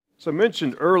As I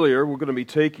mentioned earlier, we're going to be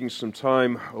taking some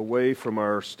time away from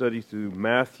our study through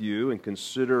Matthew and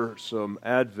consider some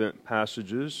Advent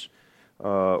passages,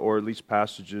 or at least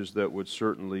passages that would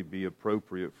certainly be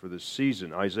appropriate for this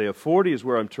season. Isaiah 40 is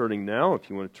where I'm turning now. If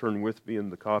you want to turn with me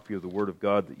in the copy of the Word of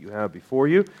God that you have before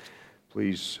you,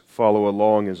 please follow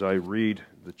along as I read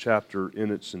the chapter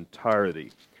in its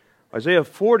entirety. Isaiah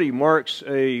 40 marks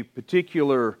a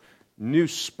particular new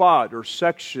spot or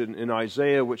section in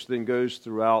Isaiah, which then goes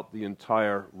throughout the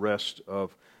entire rest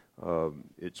of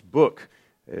its book.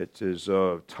 It is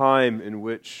a time in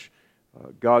which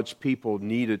God's people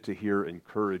needed to hear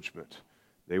encouragement.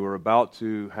 They were about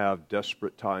to have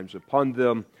desperate times upon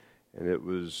them, and it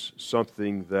was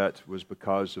something that was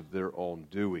because of their own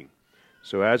doing.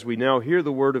 So as we now hear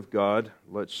the Word of God,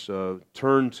 let's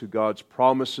turn to God's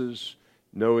promises,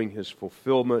 knowing His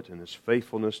fulfillment and His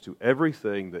faithfulness to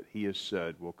everything that He has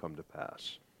said will come to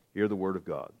pass. Hear the Word of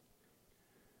God.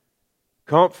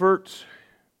 Comfort,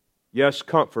 yes,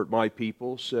 comfort my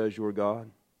people, says your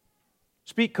God.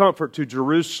 Speak comfort to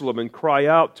Jerusalem and cry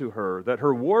out to her that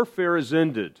her warfare is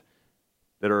ended,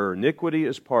 that her iniquity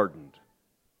is pardoned.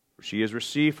 For she has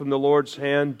received from the Lord's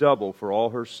hand double for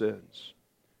all her sins.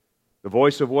 The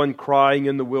voice of one crying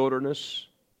in the wilderness,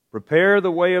 prepare the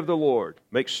way of the Lord.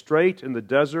 Make straight in the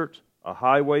desert a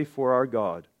highway for our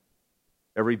God.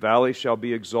 Every valley shall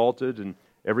be exalted, and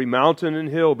every mountain and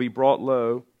hill be brought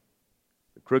low.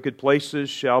 The crooked places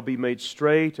shall be made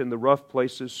straight, and the rough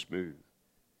places smooth.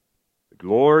 The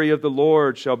glory of the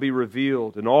Lord shall be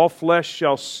revealed, and all flesh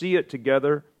shall see it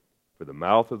together, for the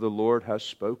mouth of the Lord has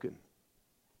spoken.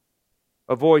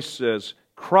 A voice says,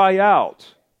 cry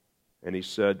out. And he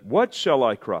said, what shall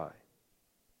I cry?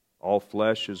 All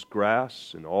flesh is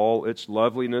grass, and all its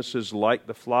loveliness is like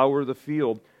the flower of the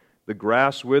field. The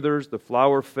grass withers, the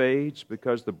flower fades,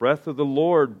 because the breath of the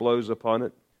Lord blows upon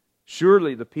it.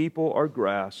 Surely the people are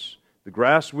grass. The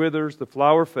grass withers, the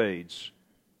flower fades,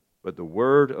 but the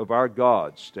word of our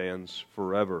God stands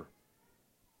forever.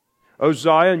 O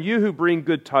Zion, you who bring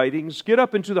good tidings, get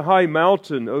up into the high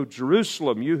mountain. O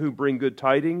Jerusalem, you who bring good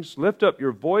tidings, lift up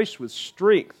your voice with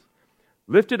strength.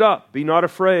 Lift it up, be not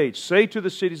afraid. Say to the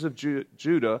cities of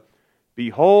Judah,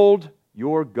 behold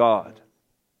your God.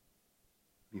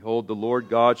 Behold, the Lord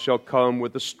God shall come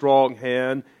with a strong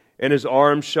hand, and His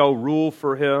arm shall rule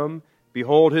for Him.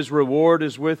 Behold, His reward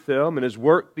is with Him, and His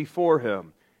work before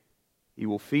Him. He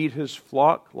will feed His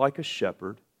flock like a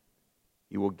shepherd.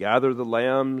 He will gather the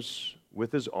lambs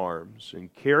with His arms,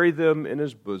 and carry them in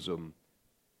His bosom,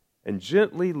 and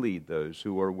gently lead those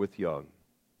who are with young.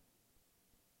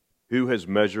 Who has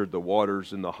measured the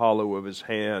waters in the hollow of His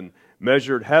hand,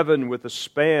 measured heaven with a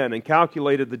span, and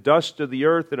calculated the dust of the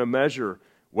earth in a measure,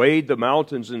 weighed the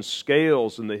mountains in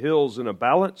scales and the hills in a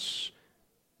balance?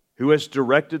 Who has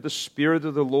directed the Spirit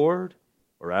of the Lord,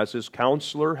 or as His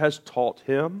counselor has taught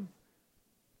Him?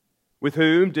 With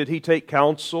whom did He take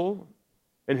counsel,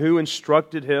 and who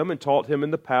instructed Him and taught Him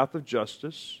in the path of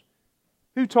justice?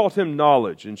 Who taught Him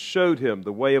knowledge and showed Him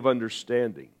the way of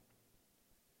understanding?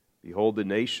 Behold, the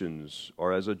nations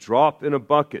are as a drop in a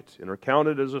bucket, and are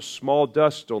counted as a small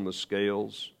dust on the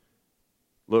scales.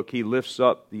 Look, He lifts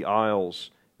up the isles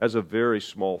as a very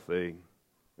small thing.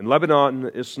 And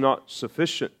Lebanon is not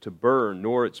sufficient to burn,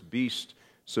 nor its beast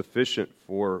sufficient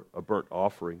for a burnt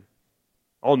offering.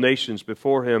 All nations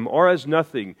before Him are as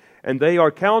nothing, and they are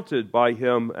counted by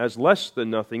Him as less than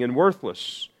nothing and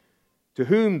worthless. To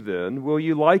whom then will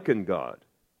you liken God?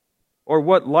 Or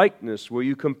what likeness will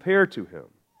you compare to Him?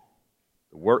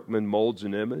 The workman molds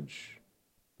an image.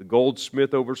 The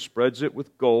goldsmith overspreads it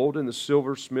with gold, and the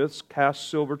silversmiths cast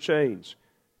silver chains.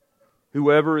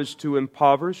 Whoever is too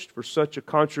impoverished for such a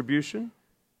contribution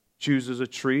chooses a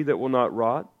tree that will not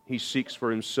rot. He seeks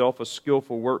for himself a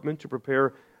skillful workman to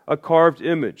prepare a carved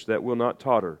image that will not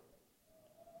totter.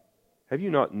 Have you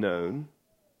not known?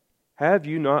 Have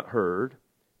you not heard?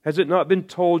 Has it not been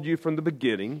told you from the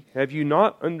beginning? Have you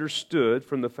not understood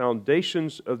from the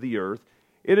foundations of the earth?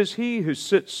 It is He who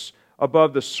sits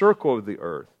above the circle of the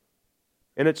earth,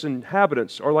 and its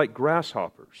inhabitants are like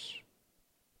grasshoppers,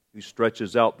 who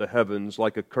stretches out the heavens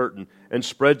like a curtain and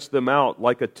spreads them out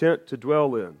like a tent to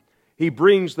dwell in. He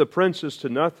brings the princes to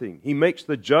nothing. He makes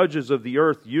the judges of the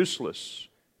earth useless.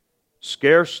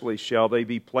 Scarcely shall they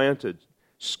be planted.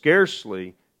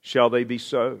 Scarcely shall they be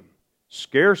sown.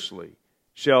 Scarcely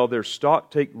shall their stock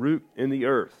take root in the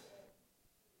earth.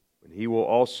 And He will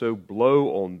also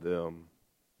blow on them,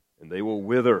 and they will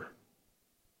wither,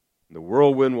 and the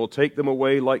whirlwind will take them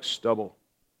away like stubble.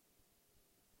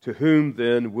 To whom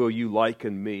then will you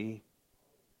liken me?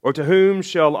 Or to whom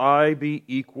shall I be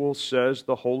equal, says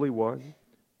the Holy One?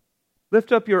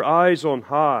 Lift up your eyes on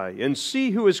high and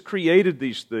see who has created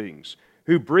these things,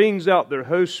 who brings out their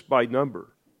hosts by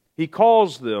number. He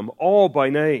calls them all by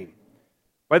name.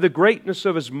 By the greatness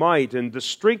of His might and the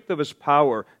strength of His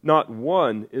power, not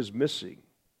one is missing.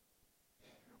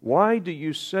 Why do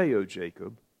you say, O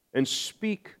Jacob, and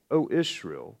speak, O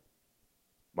Israel,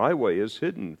 my way is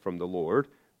hidden from the Lord,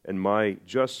 and my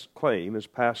just claim is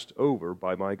passed over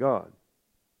by my God?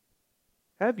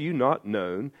 Have you not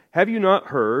known, have you not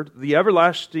heard, the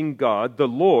everlasting God, the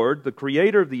Lord, the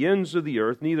Creator of the ends of the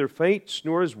earth, neither faints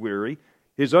nor is weary,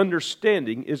 His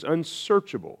understanding is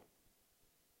unsearchable.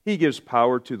 He gives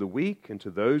power to the weak, and to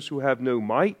those who have no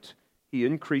might, He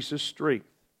increases strength.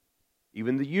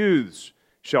 Even the youths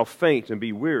shall faint and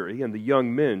be weary, and the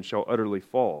young men shall utterly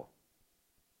fall.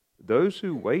 Those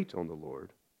who wait on the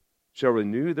Lord shall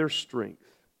renew their strength.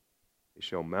 They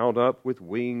shall mount up with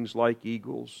wings like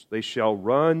eagles. They shall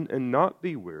run and not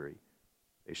be weary.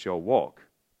 They shall walk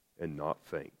and not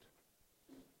faint.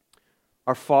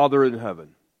 Our Father in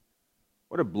heaven,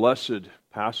 what a blessed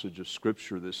passage of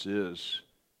Scripture this is.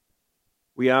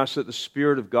 We ask that the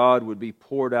Spirit of God would be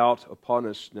poured out upon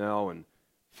us now and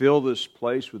fill this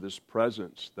place with His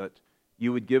presence, that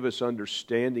You would give us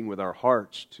understanding with our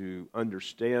hearts to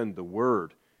understand the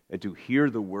Word and to hear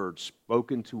the Word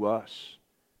spoken to us.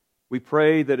 We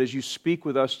pray that as You speak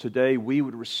with us today, we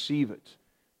would receive it.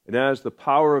 And as the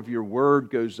power of Your Word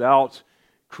goes out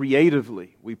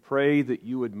creatively, we pray that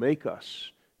You would make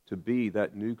us to be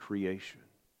that new creation.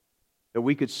 That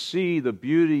we could see the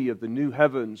beauty of the new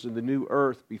heavens and the new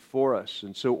earth before us.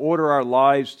 And so order our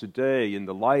lives today in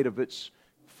the light of its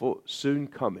soon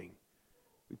coming.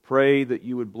 We pray that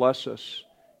You would bless us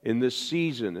in this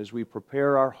season as we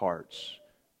prepare our hearts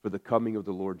for the coming of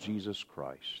the Lord Jesus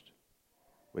Christ.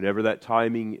 Whenever that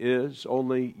timing is,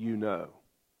 only You know.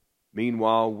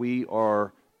 Meanwhile, we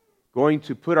are going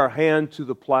to put our hand to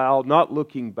the plow, not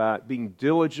looking back, being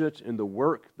diligent in the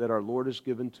work that our Lord has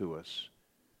given to us.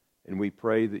 And we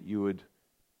pray that You would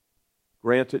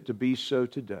grant it to be so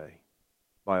today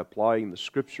by applying the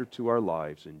Scripture to our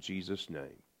lives. In Jesus'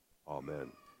 name,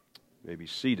 amen. You may be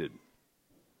seated.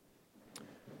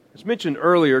 As mentioned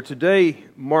earlier, today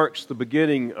marks the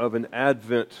beginning of an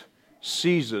Advent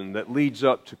season that leads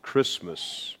up to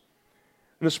Christmas.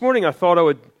 And this morning I thought I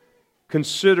would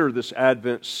consider this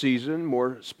Advent season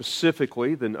more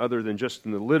specifically than other than just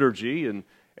in the liturgy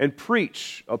and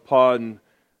preach upon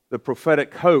the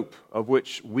prophetic hope of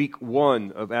which week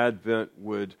 1 of Advent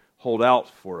would hold out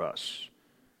for us.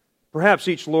 Perhaps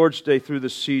each Lord's Day through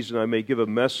this season I may give a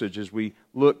message as we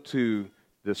look to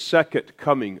the second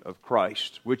coming of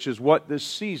Christ, which is what this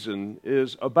season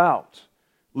is about.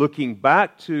 Looking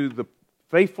back to the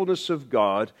faithfulness of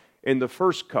God in the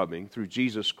first coming through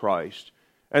Jesus Christ,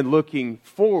 and looking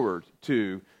forward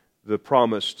to the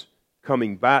promised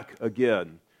coming back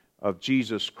again of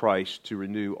Jesus Christ to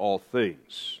renew all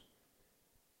things.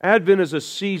 Advent is a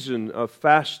season of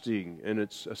fasting, and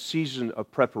it's a season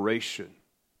of preparation.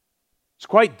 It's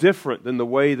quite different than the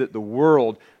way that the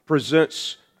world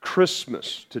presents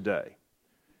Christmas today.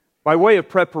 By way of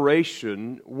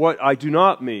preparation, what I do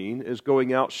not mean is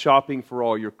going out shopping for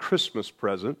all your Christmas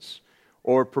presents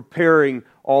or preparing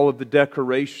all of the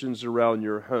decorations around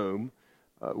your home.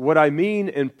 What I mean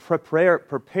in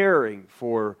preparing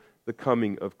for the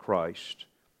coming of Christ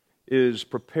is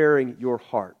preparing your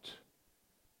heart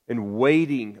and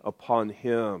waiting upon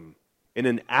Him in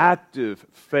an active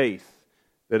faith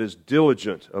that is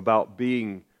diligent about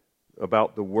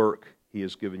the work He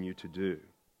has given you to do.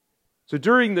 So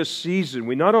during this season,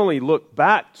 we not only look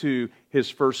back to His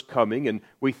first coming and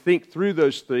we think through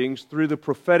those things through the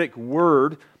prophetic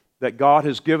word that God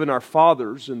has given our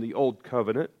fathers in the Old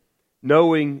Covenant,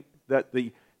 knowing that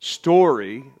the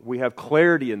story, we have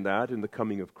clarity in that in the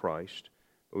coming of Christ.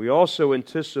 But we also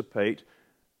anticipate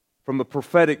from the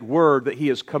prophetic word that He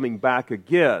is coming back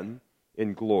again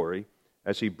in glory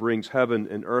as He brings heaven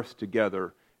and earth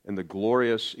together in the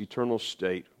glorious eternal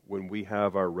state when we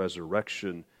have our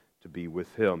resurrection to be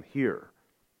with Him here.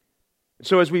 And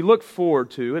so as we look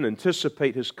forward to and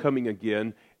anticipate His coming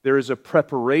again, there is a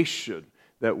preparation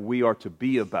that we are to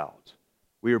be about.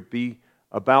 We are to be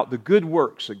about the good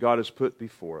works that God has put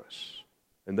before us.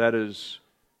 And that is,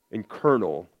 in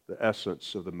kernel, the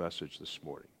essence of the message this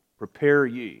morning. Prepare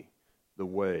ye the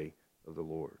way of the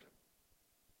Lord.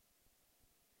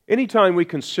 Anytime we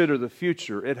consider the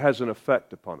future, it has an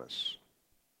effect upon us.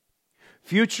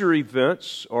 Future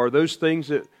events are those things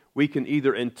that we can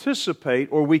either anticipate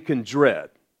or we can dread.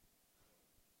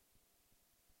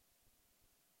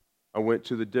 I went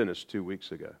to the dentist 2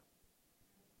 weeks ago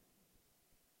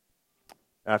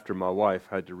after my wife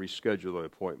had to reschedule an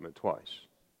appointment twice.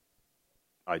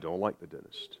 I don't like the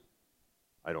dentist.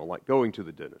 I don't like going to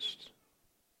the dentist.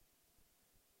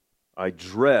 I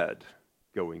dread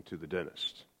going to the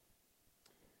dentist.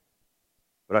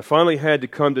 But I finally had to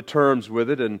come to terms with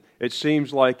it, and it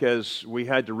seems like as we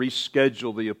had to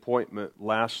reschedule the appointment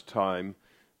last time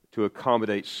to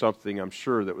accommodate something I'm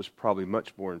sure that was probably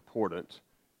much more important.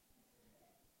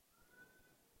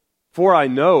 Before I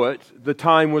know it, the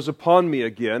time was upon me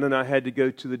again, and I had to go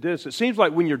to the dentist. It seems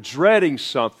like when you're dreading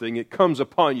something, it comes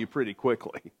upon you pretty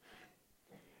quickly.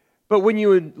 But when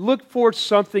you look for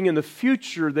something in the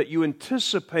future that you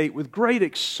anticipate with great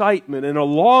excitement and a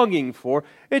longing for,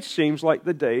 it seems like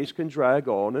the days can drag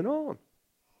on and on.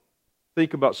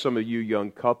 Think about some of you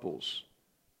young couples,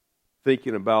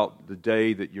 thinking about the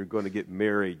day that you're going to get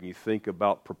married, and you think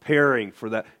about preparing for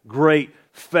that great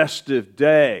festive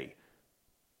day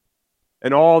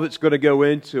and all that's going to go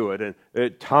into it.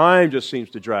 And time just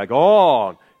seems to drag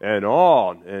on and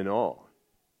on and on.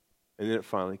 And then it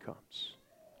finally comes.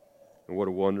 And what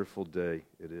a wonderful day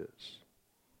it is.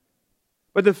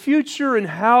 But the future and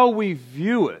how we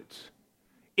view it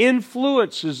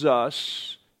influences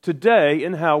us today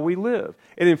in how we live.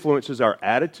 It influences our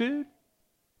attitude,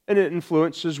 and it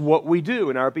influences what we do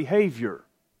and our behavior.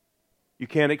 You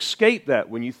can't escape that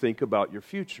when you think about your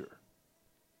future.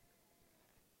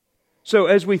 So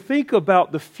as we think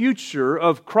about the future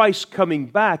of Christ coming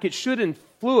back, it should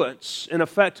influence and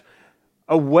affect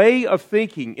a way of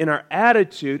thinking in our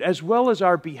attitude as well as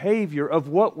our behavior of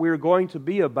what we're going to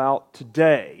be about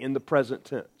today in the present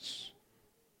tense.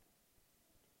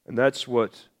 And that's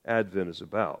what Advent is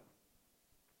about.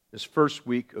 This first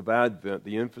week of Advent,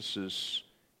 the emphasis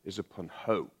is upon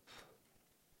hope.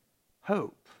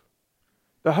 Hope.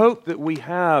 The hope that we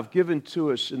have given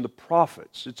to us in the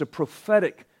prophets. It's a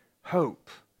prophetic hope.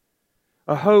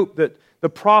 A hope that the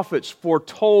prophets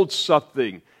foretold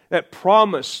something that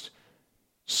promised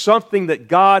something that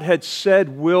God had said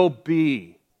will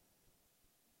be.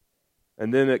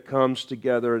 And then it comes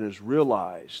together and is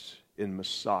realized in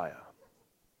Messiah.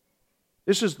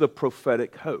 This is the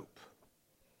prophetic hope.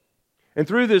 And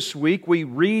through this week, we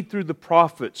read through the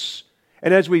prophets.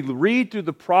 And as we read through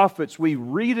the prophets, we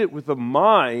read it with a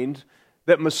mind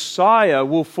that Messiah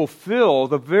will fulfill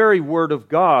the very word of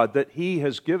God that He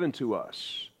has given to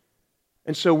us.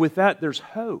 And so with that, there's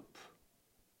hope.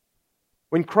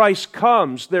 When Christ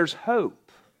comes, there's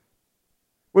hope.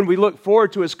 When we look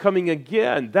forward to His coming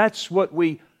again, that's what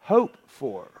we hope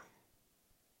for.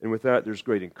 And with that, there's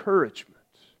great encouragement.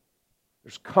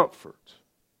 There's comfort.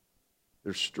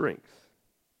 There's strength.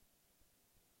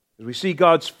 As we see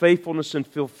God's faithfulness in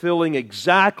fulfilling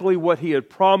exactly what He had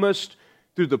promised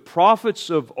through the prophets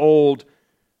of old,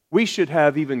 we should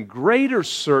have even greater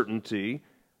certainty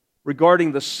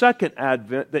regarding the second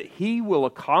advent that He will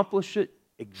accomplish it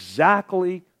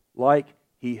exactly like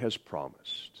He has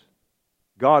promised.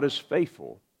 God is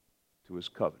faithful to His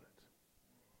covenant.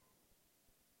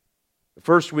 The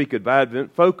first week of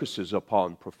Advent focuses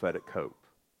upon prophetic hope.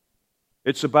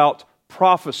 It's about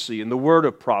prophecy and the word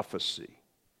of prophecy.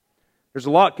 There's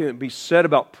a lot can be said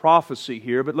about prophecy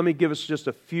here, but let me give us just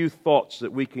a few thoughts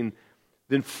that we can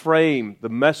then frame the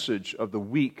message of the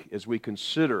week as we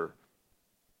consider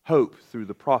hope through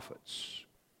the prophets.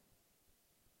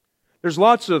 There's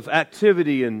lots of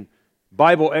activity in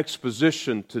Bible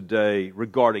exposition today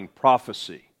regarding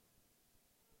prophecy.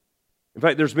 In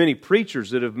fact, there's many preachers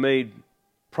that have made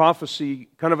prophecy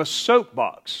kind of a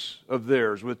soapbox of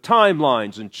theirs with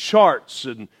timelines and charts,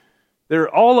 and they're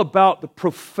all about the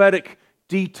prophetic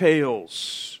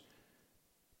details.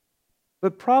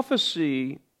 But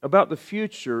prophecy about the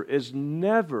future is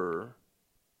never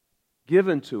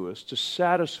given to us to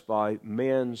satisfy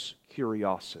man's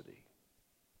curiosity.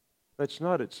 That's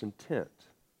not its intent.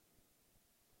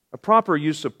 A proper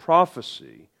use of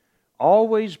prophecy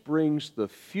always brings the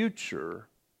future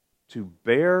to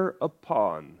bear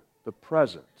upon the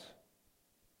present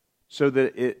so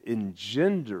that it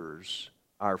engenders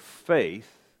our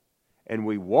faith and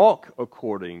we walk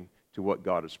according to what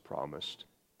God has promised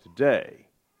today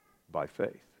by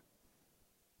faith.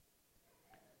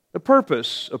 The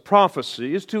purpose of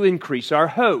prophecy is to increase our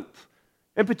hope,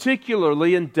 and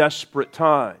particularly in desperate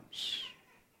times.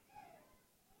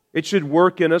 It should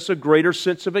work in us a greater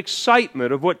sense of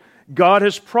excitement of what God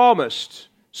has promised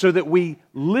so that we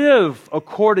live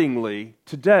accordingly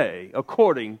today,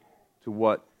 according to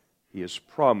what He has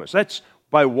promised. That's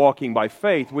by walking by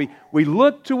faith. We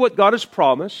look to what God has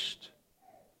promised.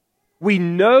 We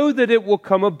know that it will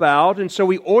come about, and so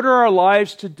we order our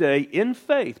lives today in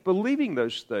faith, believing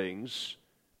those things,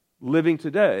 living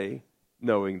today,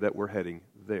 knowing that we're heading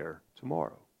there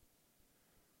tomorrow.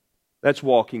 That's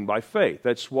walking by faith.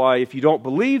 That's why if you don't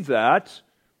believe that,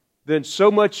 then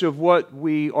so much of what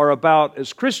we are about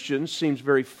as Christians seems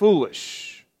very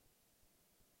foolish.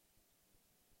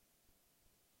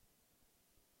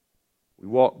 We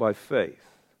walk by faith.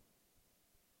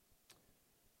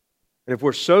 And if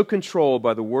we're so controlled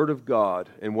by the Word of God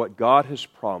and what God has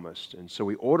promised, and so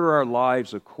we order our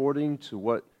lives according to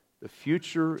what the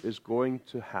future is going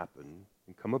to happen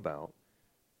and come about,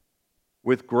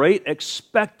 with great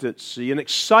expectancy and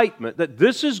excitement that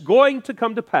this is going to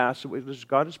come to pass, as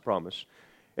God has promised,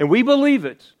 and we believe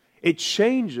it, it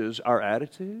changes our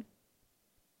attitude.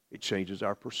 It changes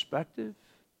our perspective.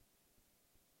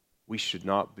 We should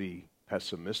not be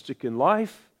pessimistic in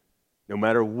life, no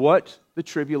matter what the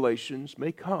tribulations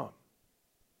may come,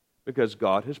 because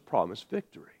God has promised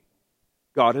victory.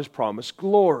 God has promised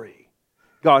glory.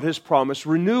 God has promised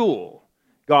renewal.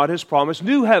 God has promised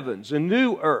new heavens and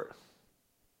new earth,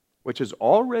 which has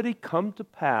already come to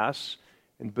pass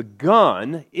and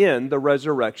begun in the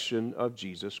resurrection of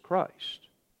Jesus Christ.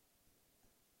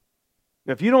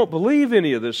 Now, if you don't believe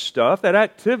any of this stuff, that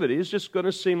activity is just going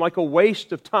to seem like a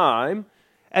waste of time,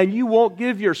 and you won't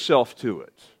give yourself to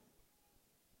it.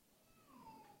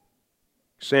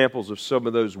 Examples of some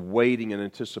of those waiting and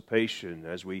anticipation,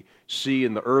 as we see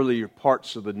in the earlier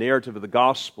parts of the narrative of the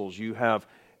Gospels. You have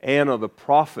Anna the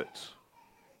prophet.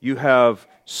 You have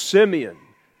Simeon,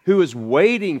 who is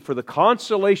waiting for the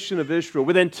consolation of Israel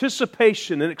with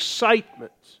anticipation and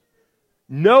excitement,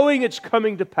 knowing it's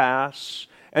coming to pass,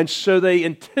 and so they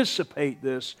anticipate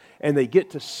this and they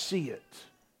get to see it.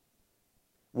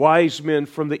 Wise men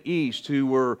from the east who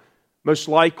were most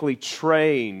likely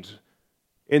trained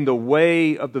in the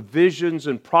way of the visions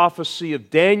and prophecy of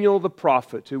Daniel the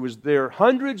prophet, who was there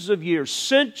hundreds of years,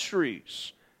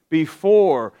 centuries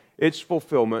before its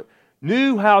fulfillment,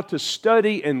 knew how to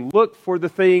study and look for the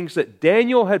things that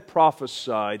Daniel had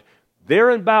prophesied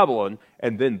there in Babylon,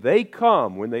 and then they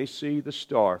come when they see the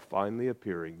star finally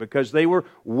appearing, because they were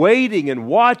waiting and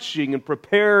watching and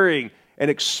preparing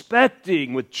and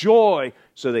expecting with joy.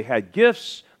 So they had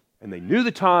gifts, and they knew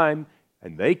the time,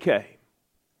 and they came.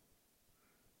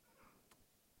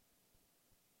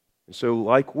 And so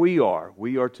like we are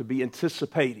to be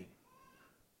anticipating.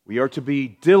 We are to be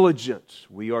diligent.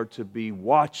 We are to be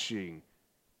watching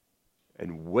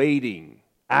and waiting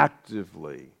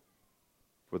actively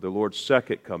for the Lord's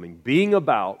second coming, being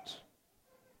about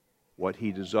what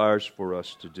He desires for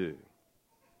us to do.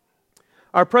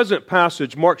 Our present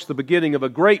passage marks the beginning of a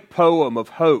great poem of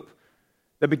hope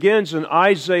that begins in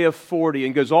Isaiah 40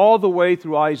 and goes all the way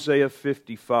through Isaiah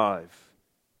 55.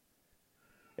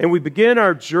 And we begin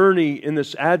our journey in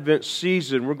this Advent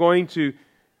season. We're going to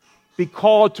be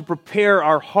called to prepare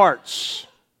our hearts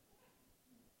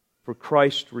for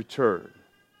Christ's return.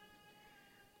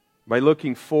 By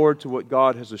looking forward to what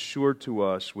God has assured to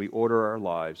us, we order our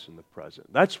lives in the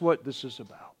present. That's what this is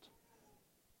about.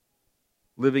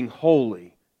 Living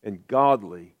holy and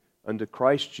godly unto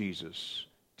Christ Jesus,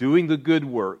 doing the good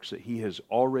works that He has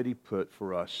already put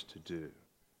for us to do.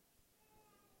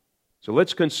 So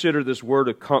let's consider this word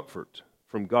of comfort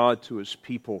from God to His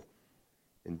people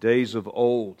in days of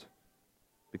old,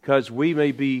 because we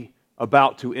may be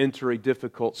about to enter a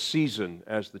difficult season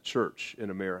as the church in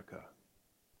America.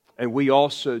 And we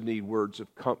also need words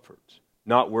of comfort,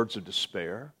 not words of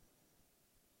despair.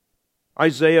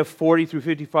 Isaiah 40 through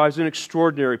 55 is an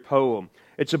extraordinary poem.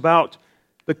 It's about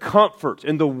the comfort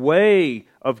and the way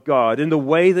of God, and the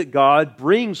way that God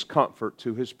brings comfort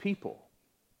to His people.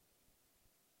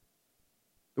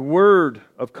 The word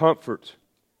of comfort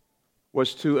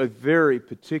was to a very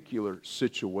particular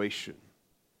situation.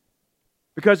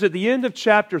 Because at the end of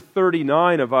chapter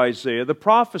 39 of Isaiah, the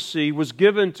prophecy was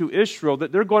given to Israel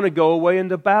that they're going to go away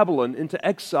into Babylon, into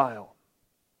exile.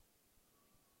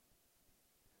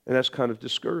 And that's kind of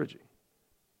discouraging.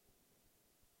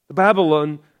 The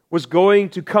Babylon was going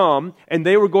to come, and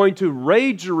they were going to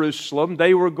raid Jerusalem.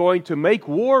 They were going to make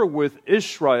war with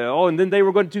Israel, and then they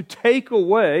were going to take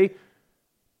away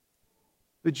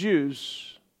the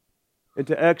Jews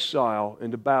into exile,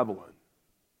 into Babylon.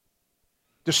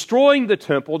 Destroying the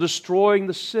temple, destroying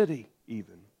the city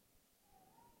even.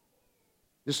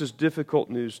 This is difficult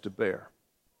news to bear.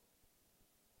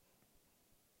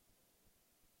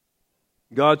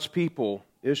 God's people,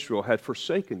 Israel, had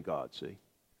forsaken God, see.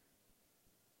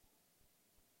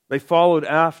 They followed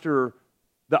after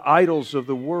the idols of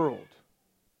the world.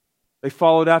 They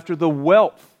followed after the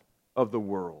wealth of the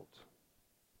world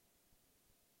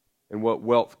and what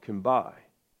wealth can buy.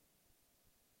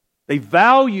 They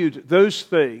valued those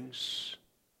things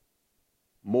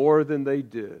more than they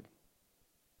did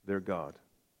their God.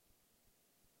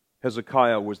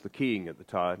 Hezekiah was the king at the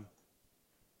time.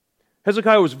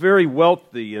 Hezekiah was very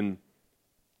wealthy, and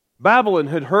Babylon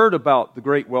had heard about the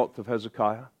great wealth of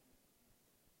Hezekiah.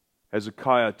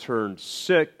 Hezekiah turned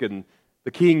sick, and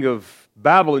the king of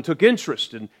Babylon took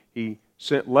interest, and he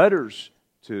sent letters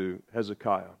to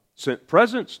Hezekiah, sent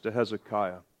presents to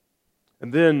Hezekiah,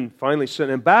 and then finally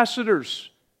sent ambassadors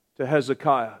to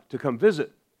Hezekiah to come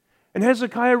visit. And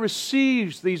Hezekiah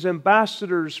receives these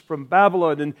ambassadors from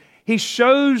Babylon, and he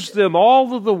shows them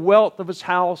all of the wealth of his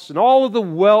house and all of the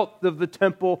wealth of the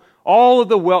temple, all of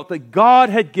the wealth that God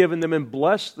had given them and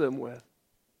blessed them with.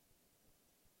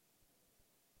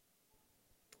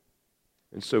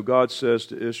 And so God says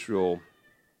to Israel,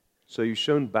 "So you've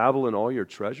shown Babylon all your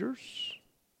treasures?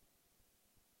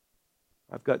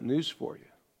 I've got news for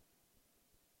you.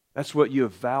 That's what you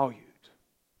have valued.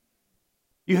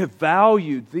 You have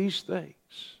valued these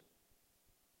things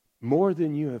more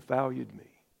than you have valued me.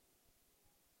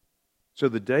 So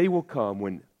the day will come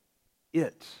when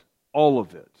all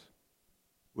of it,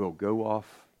 will go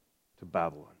off to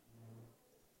Babylon."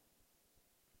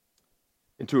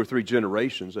 In 2 or 3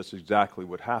 generations, that's exactly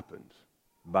what happened.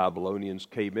 The Babylonians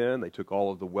came in, they took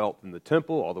all of the wealth in the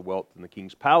temple, all the wealth in the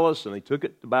king's palace, and they took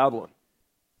it to Babylon.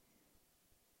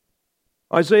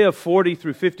 Isaiah 40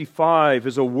 through 55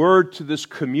 is a word to this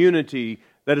community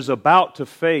that is about to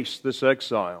face this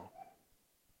exile.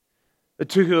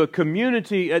 To a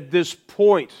community at this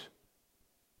point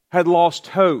had lost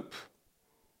hope,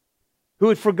 who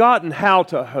had forgotten how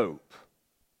to hope.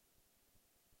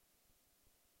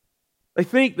 They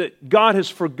think that God has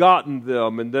forgotten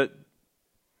them and that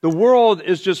the world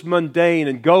is just mundane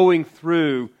and going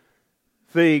through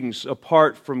things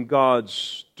apart from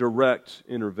God's direct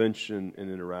intervention and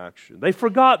interaction. They've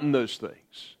forgotten those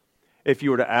things. If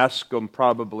you were to ask them,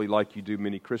 probably like you do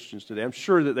many Christians today, I'm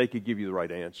sure that they could give you the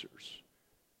right answers.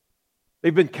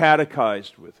 They've been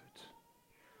catechized with it.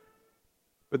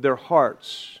 But their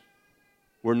hearts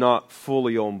were not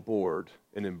fully on board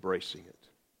in embracing it.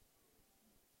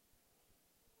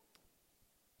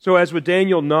 So as with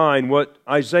Daniel 9, what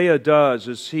Isaiah does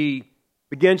is he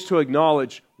begins to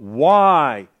acknowledge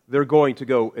why they're going to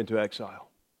go into exile.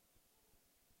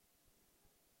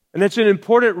 And that's an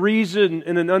important reason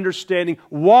and an understanding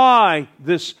why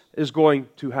this is going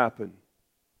to happen.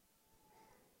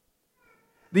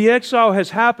 The exile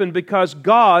has happened because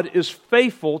God is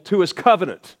faithful to His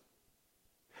covenant.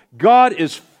 God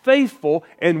is faithful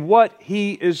in what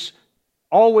He is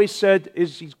always said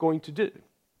is He's going to do.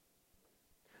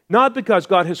 Not because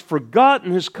God has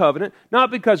forgotten His covenant, not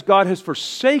because God has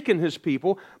forsaken His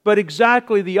people, but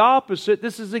exactly the opposite.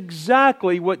 This is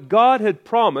exactly what God had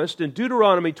promised in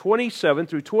Deuteronomy 27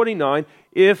 through 29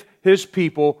 if His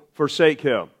people forsake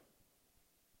Him.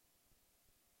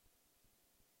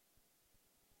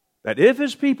 That if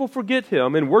His people forget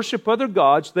Him and worship other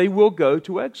gods, they will go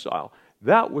to exile.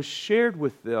 That was shared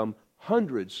with them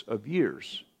hundreds of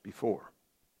years before.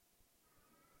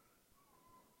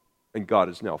 And God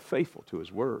is now faithful to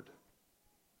His word.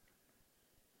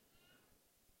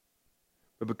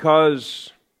 But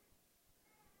because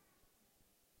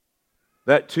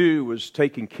that too was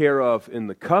taken care of in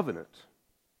the covenant,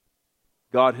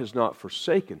 God has not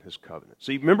forsaken His covenant.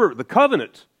 See, remember, the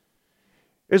covenant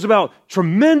is about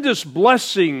tremendous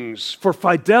blessings for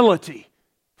fidelity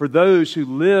for those who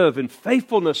live in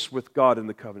faithfulness with God in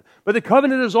the covenant. But the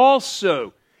covenant is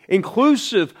also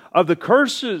inclusive of the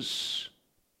curses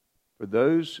for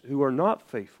those who are not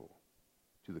faithful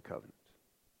to the covenant.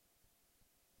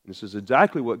 This is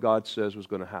exactly what God says was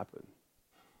going to happen.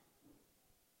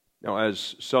 Now,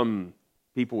 as some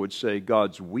people would say,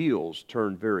 God's wheels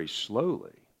turn very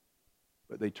slowly,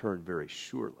 but they turn very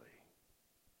surely.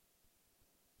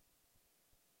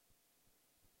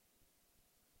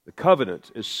 The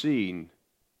covenant is seen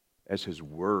as His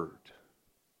word.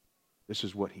 This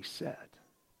is what He said.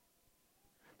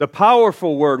 The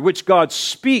powerful word which God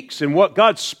speaks, and what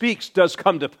God speaks does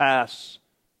come to pass.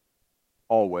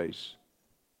 Always.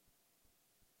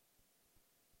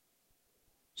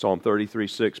 Psalm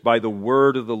 33:6, by the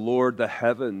word of the Lord the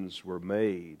heavens were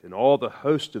made, and all the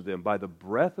host of them by the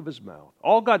breath of His mouth.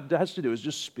 All God has to do is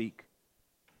just speak,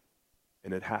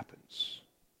 and it happens.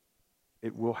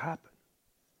 It will happen.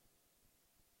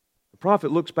 The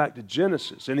prophet looks back to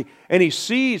Genesis, and he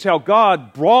sees how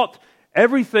God brought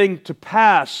everything to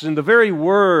pass in the very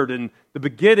word in the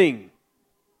beginning.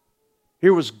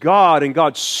 Here was God, and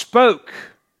God spoke,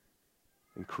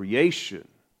 and creation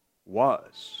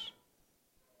was.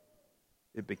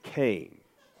 It became.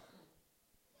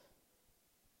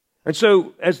 And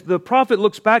so, as the prophet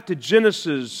looks back to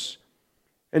Genesis,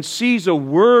 and sees a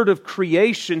word of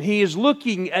creation, he is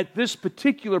looking at this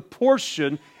particular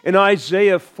portion in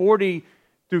Isaiah 40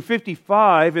 through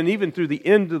 55 and even through the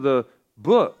end of the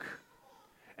book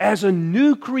as a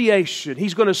new creation.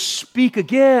 He's going to speak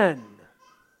again.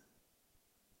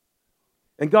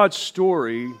 And God's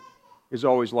story is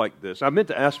always like this. I meant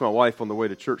to ask my wife on the way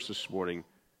to church this morning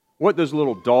what those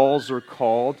little dolls are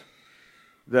called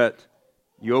that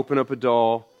you open up a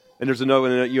doll and there's another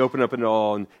one that you open up a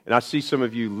doll, and I see some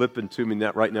of you lipping to me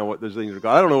right now what those things are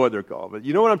called. I don't know what they're called, but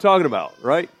you know what I'm talking about,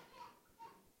 right?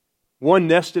 One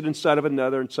nested inside of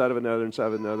another, inside of another, inside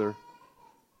of another.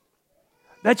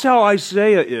 That's how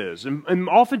Isaiah is. And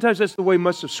oftentimes that's the way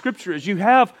much of Scripture is. You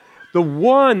have the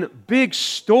one big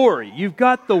story. You've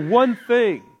got the one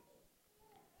thing.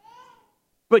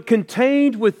 But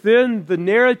contained within the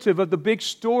narrative of the big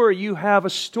story, you have a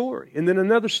story, and then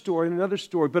another story, and another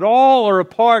story. But all are a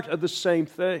part of the same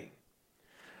thing.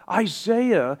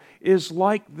 Isaiah is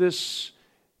like this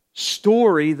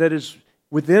story that is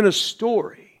within a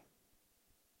story.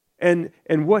 And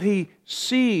what he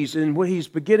sees and what he's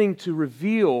beginning to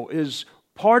reveal is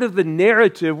part of the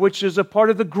narrative, which is a part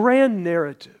of the grand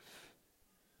narrative.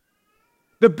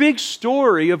 The big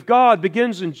story of God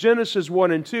begins in Genesis 1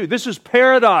 and 2. This is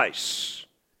paradise.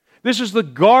 This is the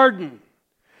garden.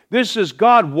 This is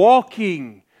God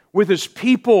walking with His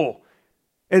people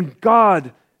and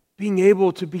God being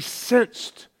able to be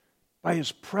sensed by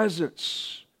His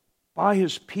presence, by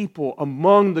His people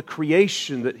among the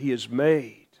creation that He has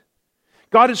made.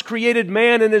 God has created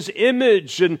man in His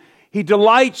image, and He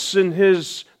delights in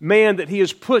His man that He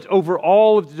has put over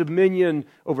all of the dominion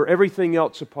over everything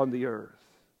else upon the earth.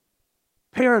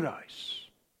 Paradise.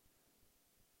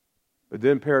 But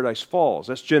then paradise falls.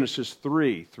 That's Genesis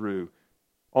 3 through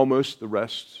almost the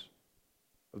rest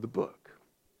of the book,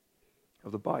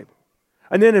 of the Bible.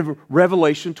 And then in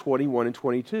Revelation 21 and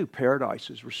 22, paradise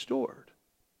is restored.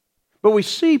 But we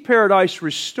see paradise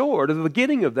restored at the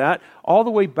beginning of that all the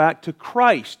way back to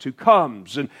Christ, who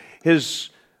comes, and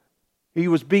He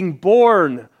was being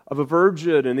born of a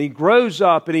virgin, and He grows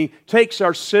up, and He takes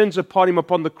our sins upon Him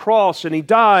upon the cross, and He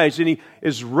dies, and He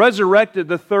is resurrected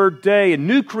the third day, and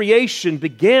new creation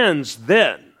begins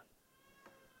then.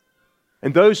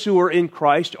 And those who are in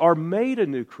Christ are made a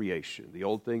new creation. The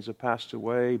old things have passed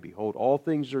away. Behold, all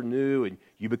things are new, and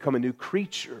you become a new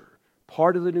creature,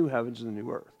 part of the new heavens and the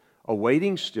new earth,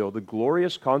 awaiting still the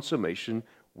glorious consummation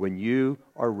when you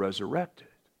are resurrected.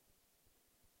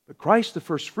 But Christ, the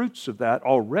first fruits of that,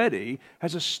 already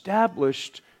has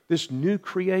established this new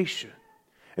creation.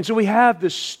 And so we have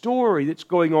this story that's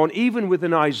going on even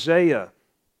within Isaiah.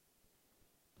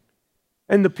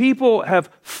 And the people have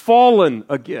fallen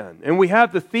again. And we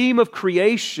have the theme of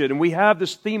creation, and we have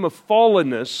this theme of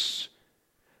fallenness.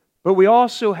 But we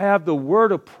also have the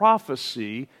word of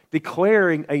prophecy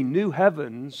declaring a new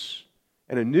heavens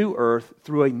and a new earth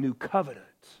through a new covenant.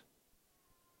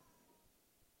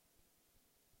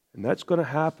 And that's going to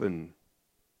happen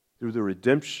through the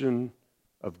redemption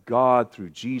of God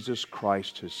through Jesus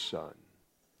Christ, His Son.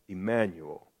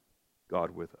 Emmanuel,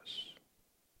 God with us.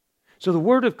 So the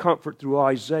word of comfort through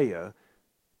Isaiah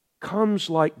comes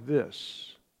like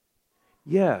this.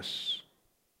 Yes,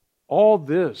 all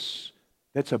this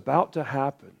that's about to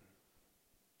happen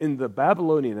in the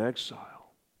Babylonian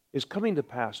exile is coming to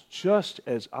pass just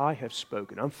as I have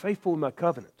spoken. I'm faithful in my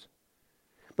covenant.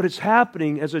 But it's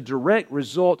happening as a direct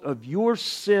result of your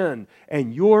sin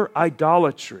and your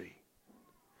idolatry.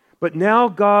 But now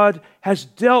God has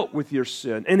dealt with your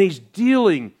sin, and He's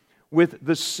dealing with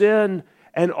the sin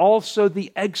and also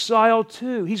the exile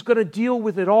too. He's going to deal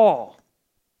with it all.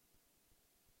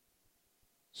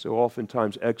 So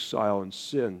oftentimes exile and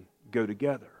sin go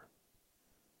together.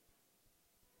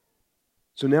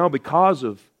 So now because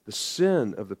of the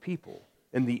sin of the people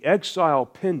and the exile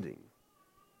pending,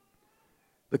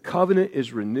 the covenant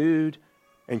is renewed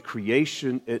and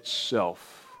creation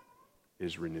itself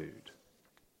is renewed.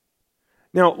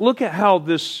 Now, look at how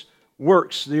this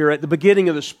works there at the beginning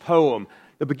of this poem.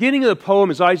 The beginning of the poem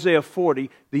is Isaiah 40.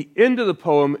 The end of the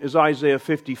poem is Isaiah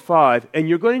 55. And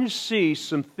you're going to see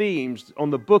some themes on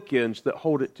the bookends that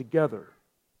hold it together.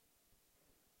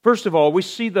 First of all, we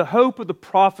see the hope of the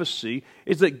prophecy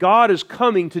is that God is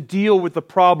coming to deal with the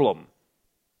problem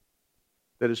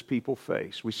that His people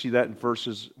face. We see that in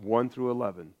verses 1 through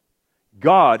 11.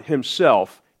 God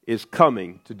Himself is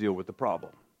coming to deal with the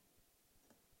problem.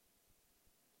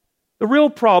 The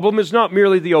real problem is not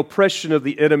merely the oppression of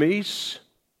the enemies.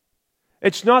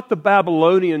 It's not the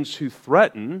Babylonians who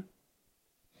threaten,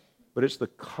 but it's the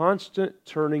constant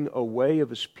turning away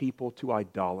of His people to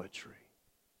idolatry.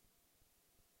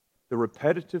 The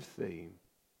repetitive theme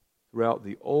throughout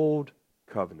the Old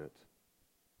Covenant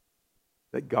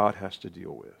that God has to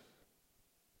deal with.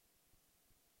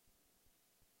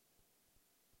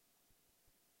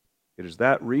 It is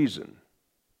that reason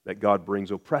that God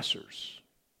brings oppressors.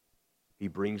 He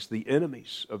brings the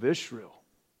enemies of Israel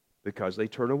because they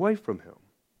turn away from Him.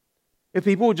 If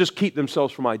people would just keep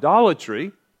themselves from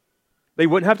idolatry, they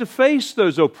wouldn't have to face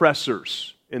those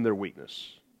oppressors in their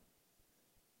weakness.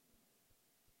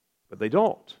 But they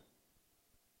don't.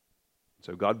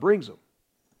 So God brings them.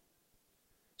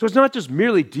 So it's not just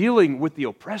merely dealing with the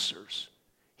oppressors.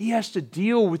 He has to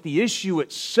deal with the issue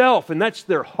itself, and that's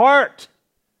their heart.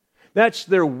 That's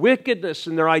their wickedness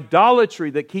and their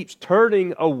idolatry that keeps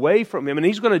turning away from Him. And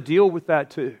He's going to deal with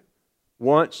that too,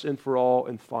 once and for all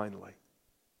and finally.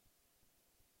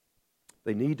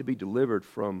 They need to be delivered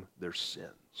from their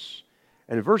sins.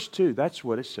 And in verse 2, that's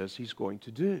what it says He's going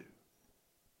to do.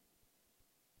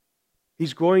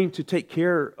 He's going to take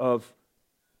care of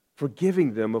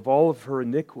forgiving them of all of her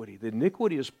iniquity. The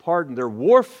iniquity is pardoned. Their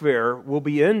warfare will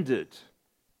be ended.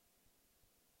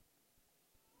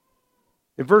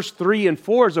 In verse 3 and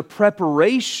 4 is a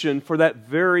preparation for that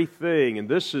very thing. And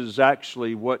this is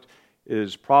actually what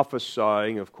is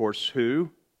prophesying, of course,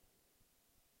 who?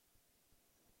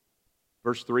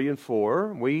 Verse 3 and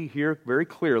 4, we hear very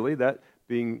clearly that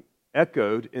being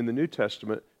echoed in the New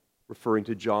Testament, referring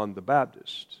to John the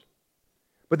Baptist.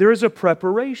 But there is a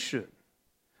preparation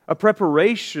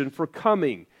for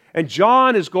coming. And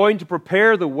John is going to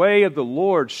prepare the way of the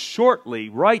Lord shortly,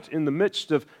 right in the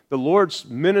midst of the Lord's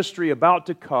ministry about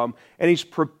to come. And he's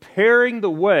preparing the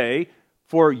way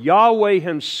for Yahweh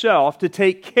Himself to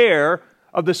take care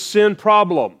of the sin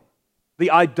problem,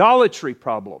 the idolatry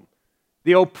problem,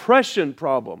 the oppression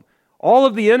problem, all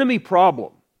of the enemy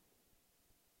problem.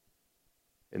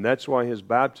 And that's why His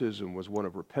baptism was one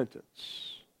of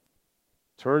repentance.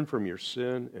 Turn from your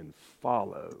sin and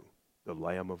follow the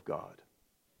Lamb of God,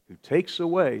 who takes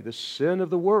away the sin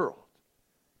of the world.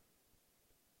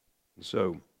 And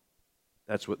so,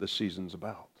 that's what this season's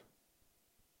about.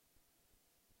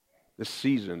 This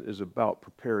season is about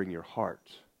preparing your heart.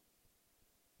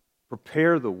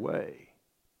 Prepare the way.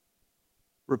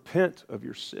 Repent of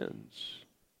your sins.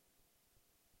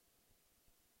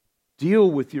 Deal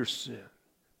with your sin.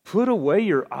 Put away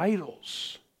your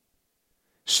idols.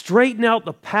 Straighten out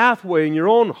the pathway in your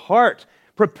own heart.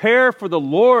 Prepare for the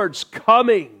Lord's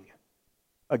coming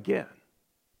again.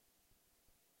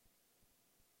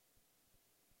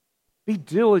 Be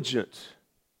diligent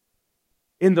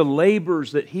in the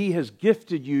labors that He has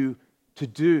gifted you to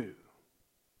do.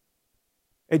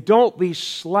 And don't be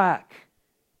slack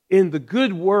in the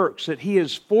good works that He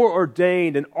has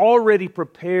foreordained and already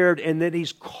prepared and that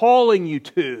He's calling you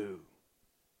to.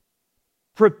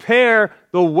 Prepare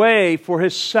the way for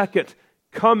His second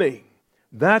coming.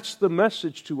 That's the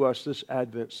message to us this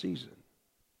Advent season.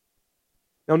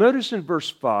 Now notice in verse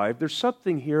 5, there's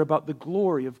something here about the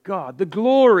glory of God. The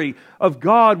glory of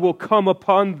God will come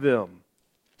upon them.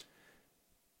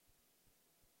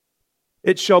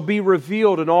 It shall be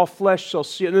revealed and all flesh shall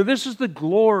see it. Now this is the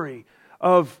glory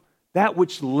of that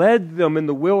which led them in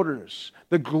the wilderness.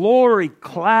 The glory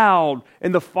cloud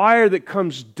and the fire that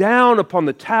comes down upon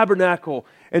the tabernacle.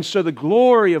 And so the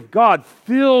glory of God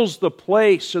fills the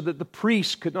place so that the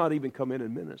priests could not even come in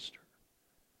and minister.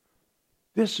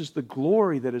 This is the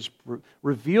glory that is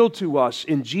revealed to us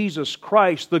in Jesus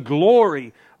Christ, the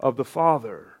glory of the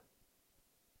Father.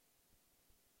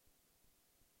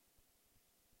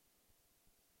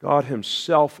 God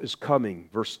Himself is coming,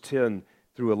 verse 10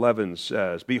 through 11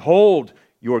 says, "Behold,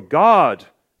 your God,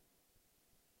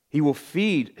 He will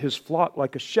feed His flock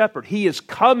like a shepherd." He is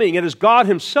coming. It is God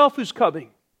Himself who's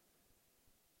coming.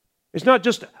 It's not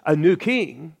just a new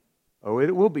king. Oh,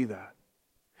 it will be that.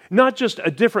 Not just a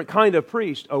different kind of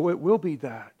priest. Oh, it will be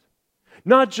that.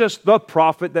 Not just the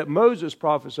prophet that Moses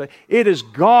prophesied. It is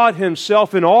God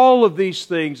Himself in all of these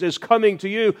things is coming to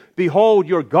you. Behold,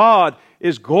 your God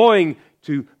is going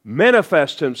to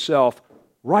manifest Himself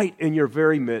right in your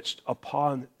very midst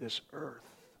upon this earth.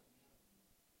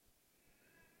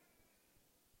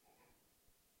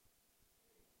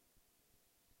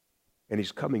 And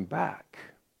He's coming back.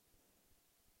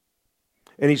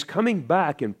 And He's coming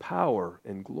back in power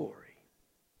and glory.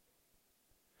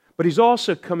 But He's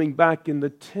also coming back in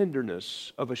the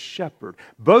tenderness of a shepherd.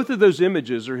 Both of those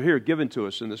images are here given to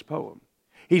us in this poem.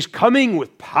 He's coming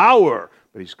with power,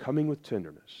 but He's coming with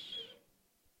tenderness.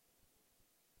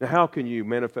 Now, how can you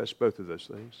manifest both of those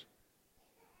things?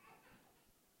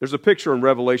 There's a picture in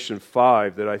Revelation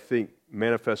 5 that I think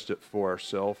manifests it for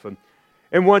ourselves.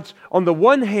 And once, on the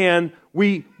one hand,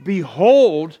 we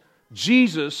behold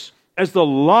Jesus as the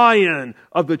Lion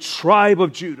of the tribe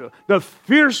of Judah, the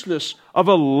fierceness of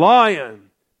a lion.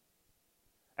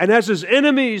 And as his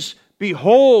enemies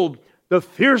behold the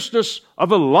fierceness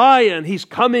of a lion, he's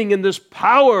coming in this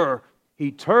power.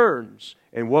 He turns,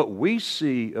 and what we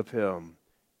see of him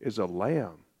is a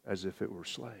lamb as if it were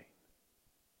slain.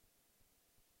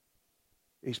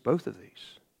 He's both of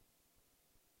these.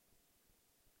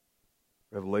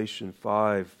 Revelation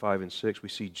 5 and 6, we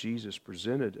see Jesus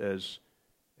presented as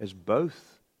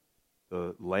both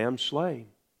the lamb slain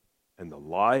and the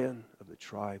Lion of the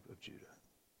tribe of Judah.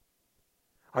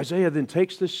 Isaiah then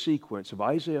takes this sequence of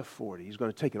Isaiah 40. He's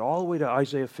going to take it all the way to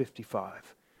Isaiah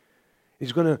 55.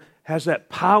 Has that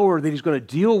power that he's going to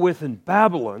deal with in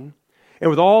Babylon, and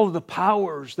with all of the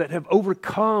powers that have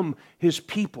overcome his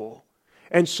people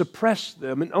and suppressed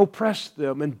them and oppressed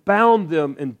them and bound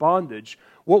them in bondage.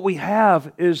 What we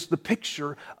have is the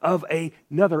picture of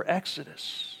another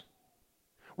Exodus.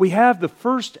 We have the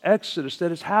first Exodus that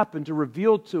has happened to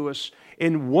reveal to us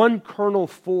in one kernel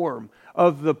form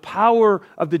of the power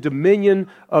of the dominion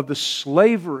of the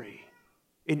slavery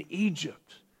in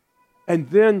Egypt. And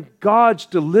then God's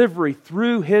delivery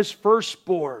through His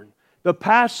firstborn, the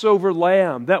Passover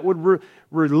lamb that would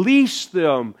release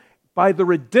them by the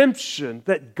redemption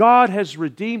that God has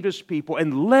redeemed His people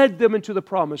and led them into the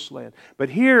promised land. But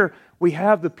here we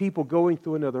have the people going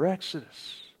through another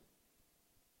Exodus.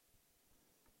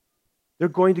 They're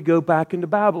going to go back into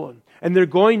Babylon, and they're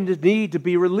going to need to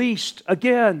be released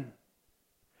again.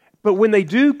 But when they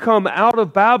do come out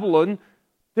of Babylon,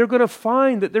 they're going to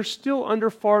find that they're still under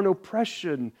foreign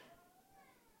oppression,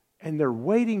 and they're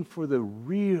waiting for the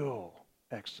real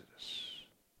Exodus.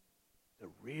 The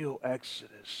real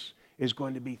Exodus is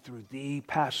going to be through the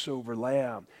Passover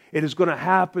lamb. It is going to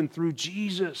happen through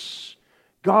Jesus.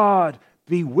 God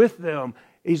be with them.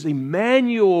 He's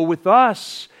Emmanuel with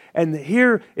us. And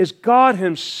here is God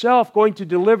Himself going to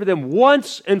deliver them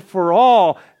once and for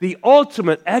all. The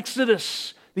ultimate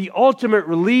Exodus, the ultimate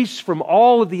release from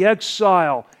all of the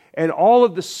exile, and all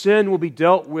of the sin will be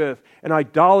dealt with, and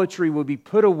idolatry will be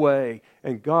put away,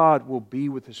 and God will be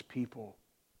with His people,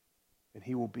 and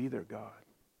He will be their God.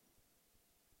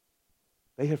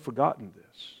 They have forgotten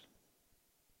this,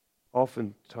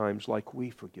 oftentimes like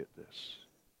we forget this.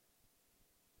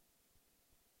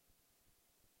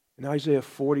 In Isaiah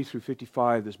 40 through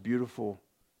 55, this beautiful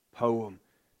poem,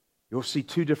 you'll see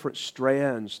two different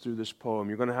strands through this poem.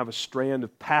 You're going to have a strand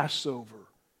of Passover,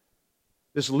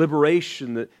 this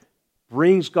liberation that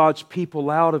brings God's people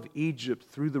out of Egypt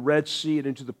through the Red Sea and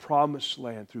into the Promised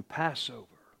Land through Passover.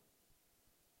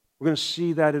 We're going to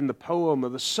see that in the poem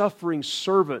of the suffering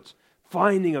servant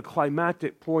finding a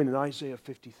climactic point in Isaiah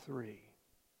 53.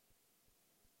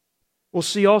 We'll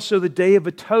see also the Day of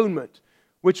Atonement,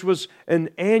 which was an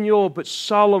annual but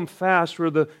solemn fast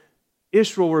where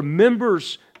Israel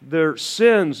remembers their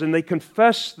sins and they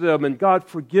confess them and God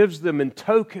forgives them in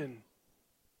token.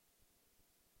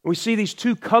 We see these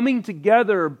two coming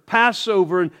together,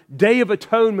 Passover and Day of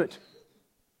Atonement.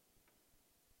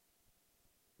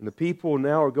 And the people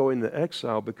now are going to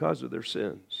exile because of their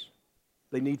sins.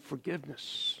 They need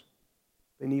forgiveness.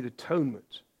 They need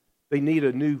atonement. They need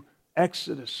a new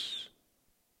Exodus.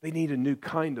 They need a new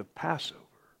kind of Passover.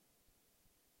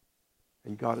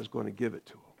 And God is going to give it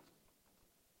to them.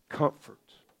 Comfort,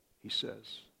 He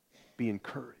says. Be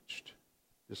encouraged.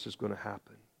 This is going to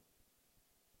happen.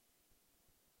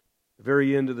 At the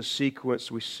very end of the sequence,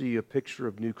 we see a picture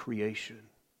of new creation.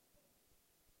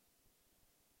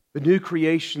 The new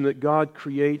creation that God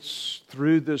creates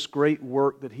through this great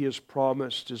work that He has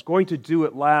promised is going to do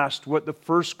at last what the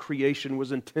first creation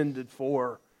was intended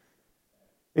for.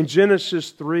 In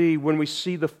Genesis 3, when we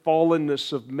see the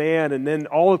fallenness of man and then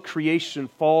all of creation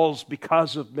falls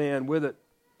because of man with it,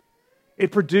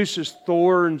 it produces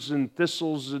thorns and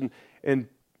thistles and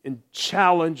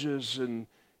challenges and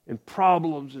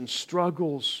problems and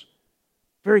struggles.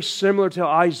 Very similar to how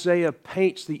Isaiah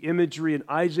paints the imagery in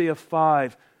Isaiah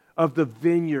 5 of the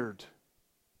vineyard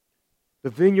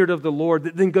of the Lord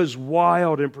that then goes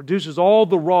wild and produces all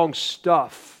the wrong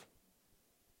stuff.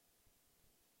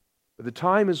 But the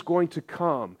time is going to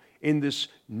come in this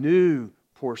new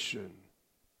portion,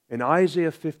 in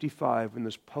Isaiah 55, when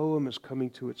this poem is coming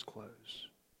to its close.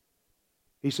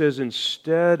 He says,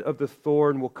 instead of the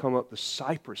thorn will come up the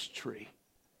cypress tree,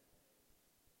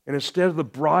 and instead of the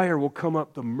briar will come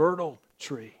up the myrtle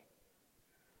tree.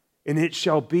 And it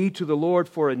shall be to the Lord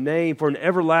for a name, for an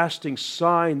everlasting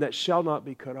sign that shall not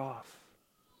be cut off.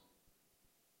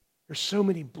 There's so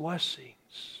many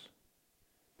blessings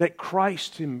that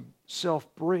Christ Himself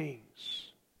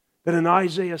brings, that in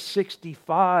Isaiah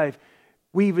 65,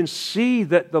 We even see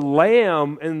that the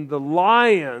lamb and the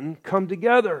lion come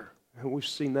together. And we've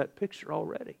seen that picture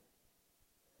already.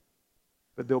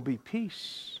 But there'll be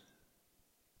peace.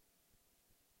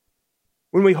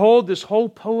 When we hold this whole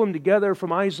poem together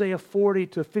from Isaiah 40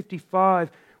 to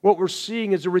 55, what we're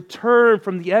seeing is a return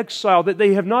from the exile that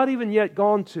they have not even yet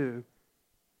gone to.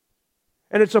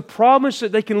 And it's a promise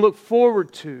that they can look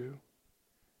forward to.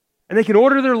 And they can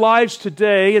order their lives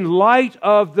today in light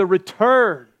of the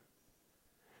return.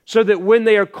 So that when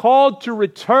they are called to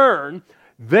return,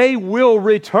 they will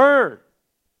return.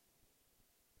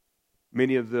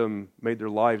 Many of them made their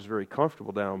lives very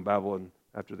comfortable down in Babylon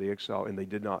after the exile, and they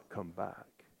did not come back.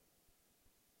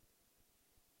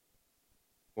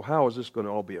 Well, how is this going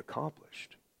to all be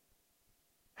accomplished?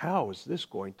 How is this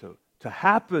going to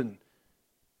happen?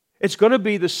 It's going to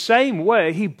be the same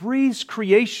way. He breathes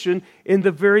creation in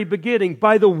the very beginning.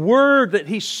 By the word that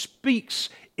He speaks,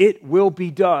 it will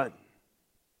be done.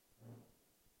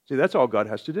 See, that's all God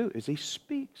has to do, is He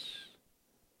speaks.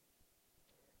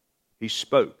 He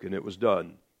spoke, and it was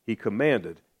done. He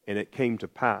commanded, and it came to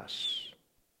pass.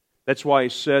 That's why He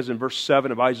says in verse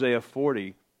 7 of Isaiah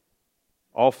 40,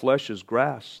 all flesh is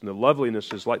grass, and the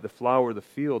loveliness is like the flower of the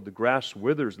field. The grass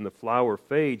withers and the flower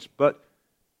fades, but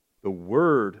the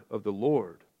word of the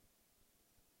Lord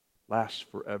lasts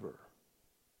forever.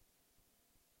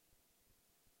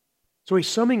 So He's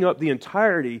summing up the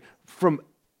entirety from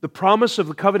the promise of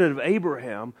the covenant of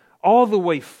Abraham all the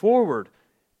way forward.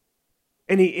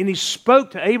 And he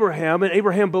spoke to Abraham, and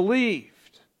Abraham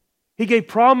believed. He gave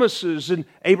promises, and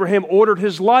Abraham ordered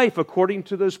his life according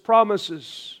to those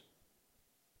promises.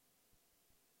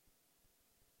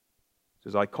 He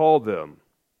says, I called them.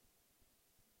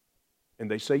 And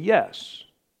they say yes.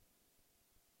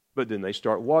 But then they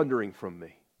start wandering from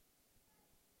me.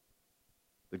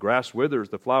 The grass withers,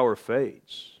 the flower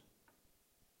fades.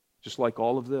 Just like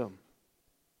all of them.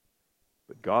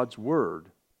 But God's word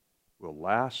will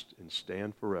last and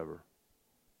stand forever.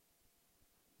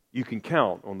 You can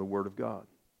count on the word of God.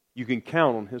 You can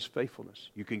count on His faithfulness.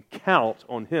 You can count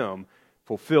on Him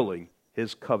fulfilling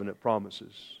His covenant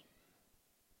promises.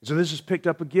 So this is picked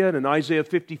up again in Isaiah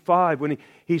 55 when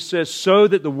he says, so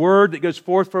that the word that goes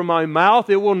forth from my mouth,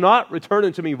 it will not return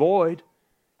unto me void.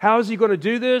 How is He going to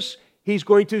do this? He's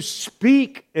going to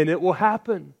speak and it will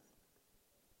happen.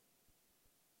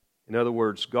 In other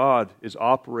words, God is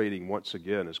operating once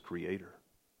again as creator.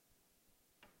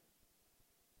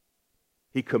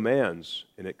 He commands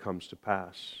and it comes to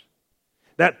pass.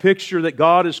 That picture that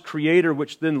God is creator,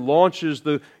 which then launches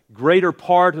the greater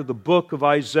part of the book of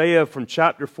Isaiah from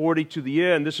chapter 40 to the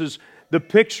end. This is the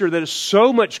picture that is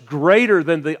so much greater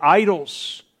than the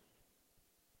idols.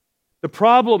 The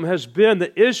problem has been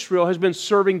that Israel has been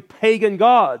serving pagan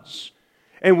gods.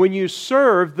 And when you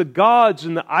serve the gods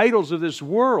and the idols of this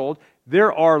world,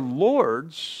 there are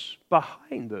lords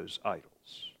behind those idols.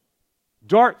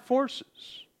 Dark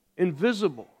forces,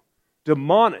 invisible,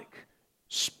 demonic,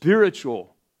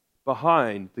 spiritual,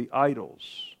 behind the idols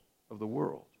of the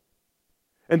world.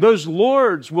 And those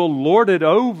lords will lord it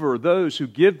over those who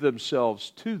give themselves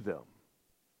to them.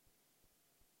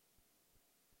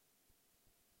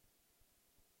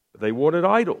 They wanted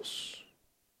idols.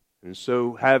 And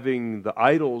so having the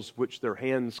idols which their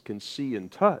hands can see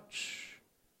and touch,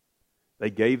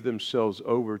 they gave themselves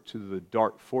over to the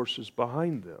dark forces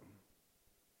behind them.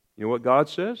 You know what God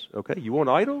says? Okay, you want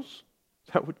idols?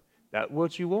 Is that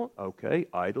what you want? Okay,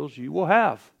 idols you will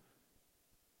have.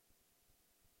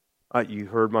 You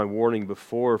heard my warning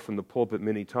before from the pulpit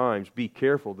many times. Be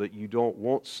careful that you don't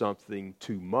want something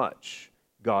too much.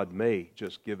 God may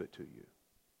just give it to you.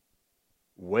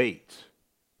 Wait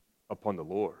upon the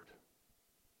Lord.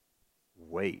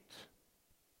 Wait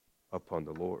upon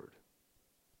the Lord.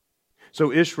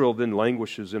 So Israel then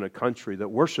languishes in a country that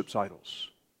worships idols.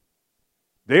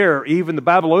 There, even the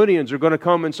Babylonians are going to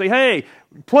come and say, hey,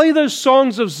 play those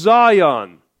songs of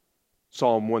Zion.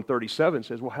 Psalm 137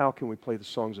 says, well, how can we play the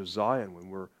songs of Zion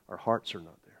when our hearts are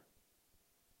not there?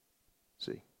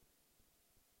 See?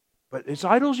 But it's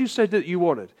idols you said that you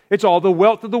wanted. It's all the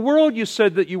wealth of the world you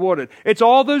said that you wanted. It's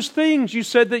all those things you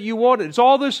said that you wanted. It's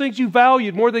all those things you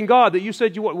valued more than God that you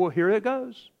said you wanted. Well, here it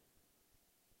goes.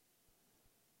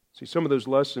 See, some of those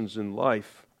lessons in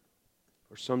life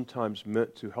are sometimes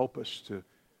meant to help us to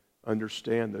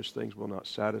understand those things will not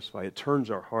satisfy. It turns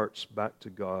our hearts back to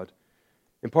God.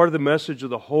 And part of the message of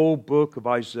the whole book of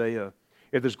Isaiah,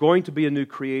 if there's going to be a new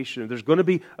creation, if there's going to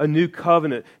be a new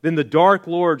covenant, then the dark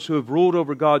lords who have ruled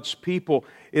over God's people,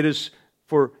 it is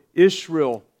for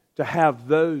Israel to have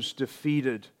those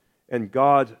defeated, and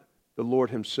God, the Lord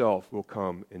Himself, will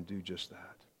come and do just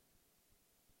that.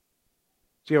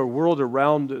 See, our world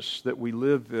around us that we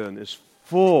live in is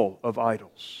full of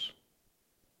idols,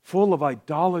 full of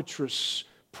idolatrous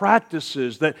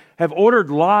practices that have ordered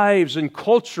lives and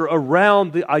culture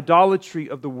around the idolatry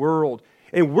of the world.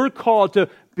 And we're called to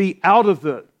be out of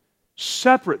it,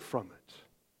 separate from it.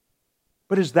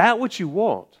 But is that what you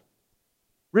want?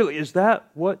 Really, is that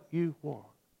what you want?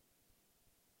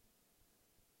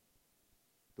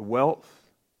 The wealth,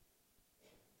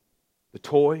 the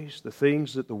toys, the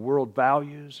things that the world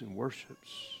values and worships.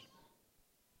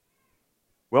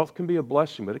 Wealth can be a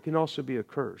blessing, but it can also be a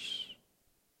curse.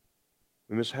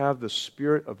 We must have the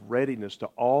spirit of readiness to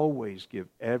always give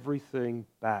everything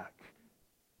back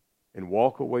and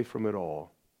walk away from it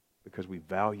all because we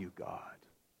value God.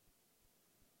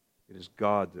 It is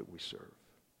God that we serve.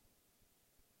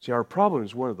 See, our problem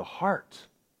is one of the heart.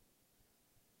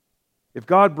 If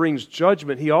God brings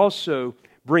judgment, He also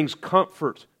brings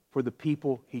comfort for the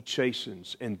people He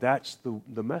chastens. And that's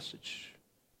the message.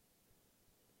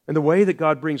 And the way that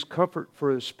God brings comfort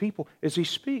for His people is He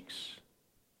speaks.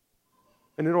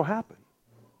 And it'll happen.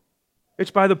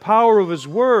 It's by the power of His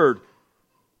Word.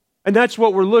 And that's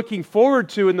what we're looking forward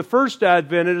to in the first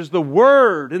Advent. It is the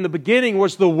Word. In the beginning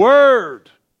was the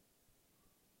Word.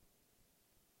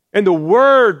 And the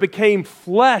Word became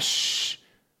flesh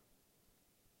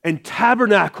and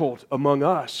tabernacled among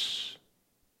us.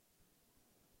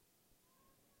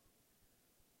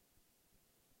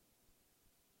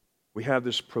 We have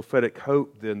this prophetic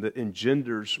hope then that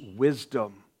engenders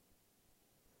wisdom.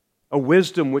 A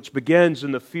wisdom which begins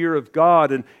in the fear of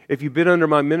God. And if you've been under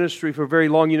my ministry for very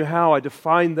long, you know how I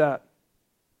define that.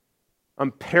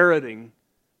 I'm parroting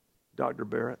Dr.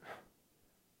 Barrett.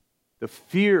 The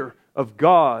fear of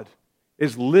God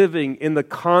is living in the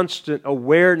constant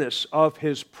awareness of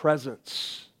His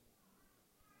presence.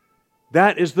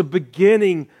 That is the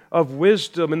beginning of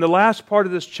wisdom. In the last part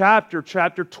of this chapter,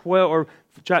 chapter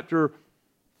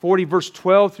 40, verse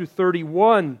 12 through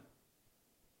 31,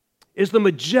 is the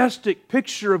majestic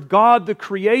picture of God the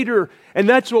Creator. And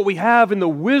that's what we have in the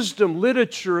wisdom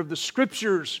literature of the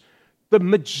Scriptures. The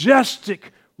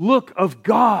majestic look of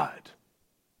God.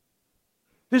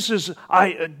 This is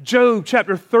Job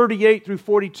chapter 38 through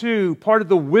 42, part of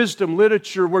the wisdom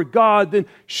literature where God then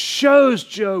shows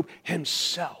Job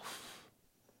Himself.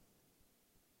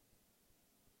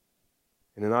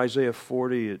 And in Isaiah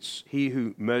 40, it's He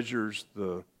who measures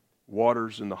the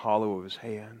waters in the hollow of His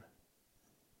hand.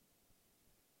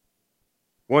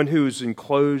 One who's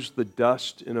enclosed the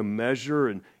dust in a measure,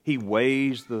 and He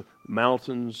weighs the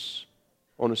mountains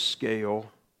on a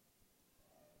scale.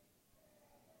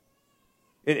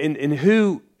 And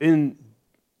who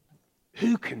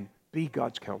can be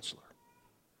God's counselor?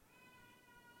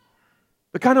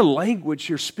 The kind of language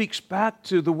here speaks back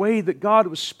to the way that God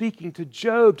was speaking to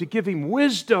Job to give him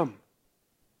wisdom.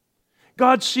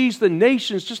 God sees the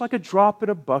nations just like a drop in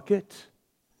a bucket.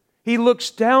 He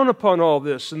looks down upon all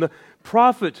this, and the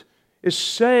prophet is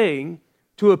saying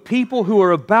to a people who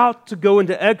are about to go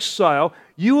into exile,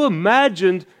 you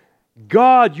imagined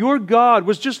God, your God,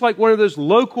 was just like one of those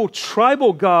local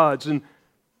tribal gods, and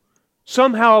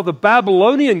somehow the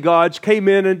Babylonian gods came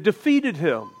in and defeated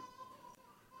Him.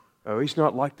 Oh, He's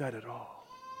not like that at all.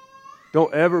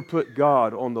 Don't ever put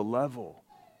God on the level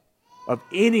of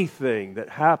anything that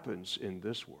happens in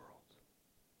this world.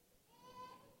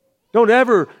 Don't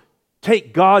ever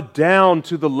take God down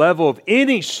to the level of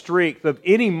any strength, of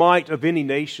any might, of any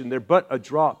nation. They're but a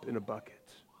drop in a bucket.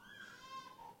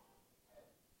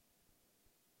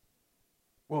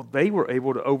 Well, they were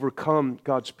able to overcome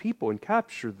God's people and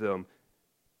capture them.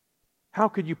 How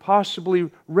could you possibly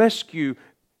rescue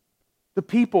the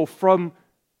people from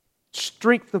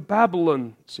strength of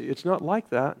Babylon? See, it's not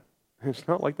like that. It's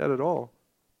not like that at all.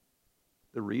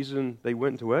 The reason they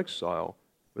went into exile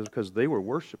was because they were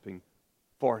worshiping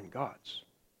foreign gods.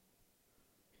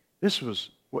 This was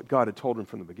what God had told them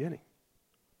from the beginning.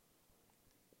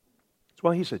 That's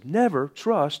why He said, never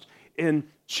trust in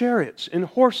chariots, in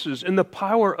horses, in the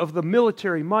power of the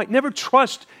military might. Never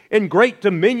trust in great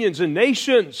dominions and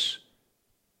nations.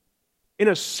 In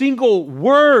a single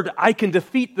word, I can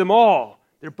defeat them all.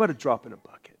 They're but a drop in a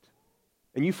bucket.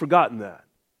 And you've forgotten that.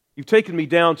 You've taken me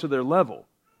down to their level.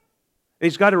 And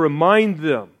He's got to remind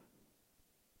them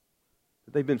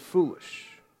that they've been foolish.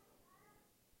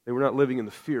 They were not living in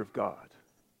the fear of God.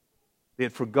 They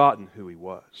had forgotten who He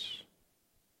was.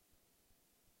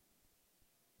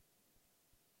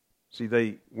 See,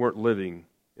 they weren't living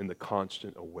in the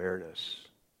constant awareness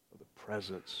of the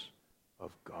presence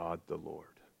of God the Lord,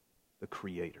 the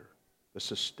Creator, the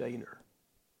Sustainer.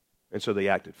 And so they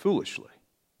acted foolishly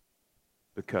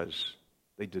because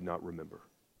they did not remember.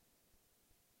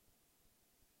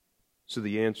 So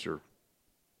the answer,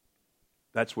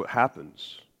 that's what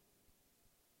happens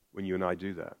when you and I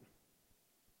do that.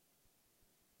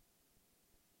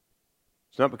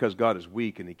 It's not because God is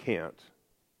weak and He can't.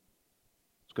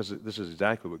 It's because this is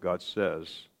exactly what God says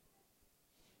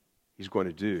He's going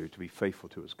to do to be faithful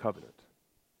to His covenant.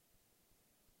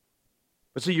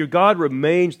 But see, your God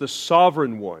remains the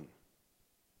sovereign one.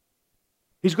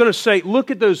 He's going to say,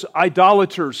 look at those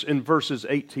idolaters in verses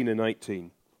 18 and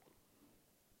 19.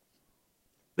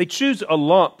 They choose a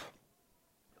lump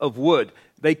of wood.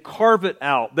 They carve it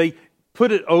out. They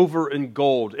put it over in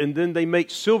gold. And then they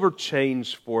make silver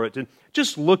chains for it. And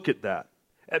just look at that.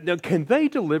 Now, can they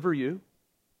deliver you?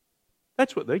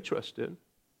 That's what they trust in.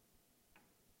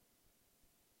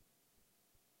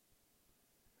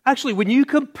 Actually, when you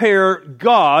compare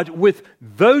God with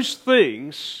those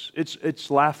things,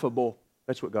 it's laughable.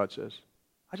 That's what God says.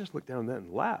 I just look down at that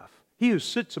and laugh. He who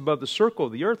sits above the circle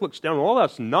of the earth looks down on all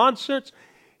that's nonsense.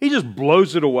 He just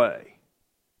blows it away.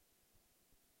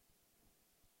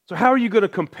 So how are you going to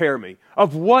compare me?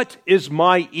 Of what is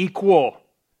my equal?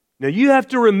 Now you have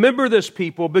to remember this,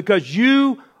 people, because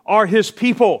you are His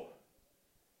people.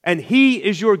 And He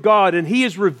is your God, and He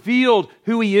has revealed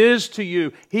who He is to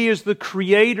you. He is the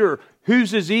Creator.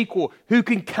 Who's His equal? Who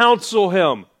can counsel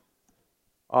Him?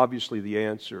 Obviously, the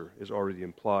answer is already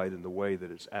implied in the way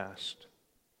that it's asked.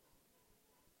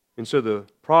 And so the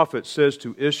prophet says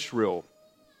to Israel,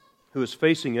 who is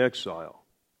facing exile,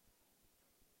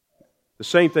 the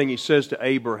same thing he says to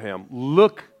Abraham,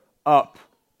 look up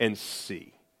and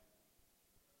see.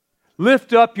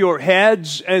 Lift up your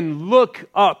heads and look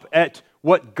up at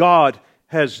what God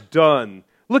has done.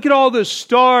 Look at all the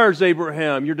stars,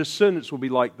 Abraham. Your descendants will be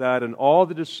like that, and all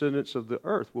the descendants of the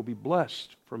earth will be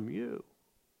blessed from you.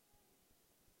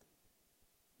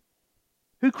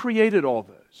 Who created all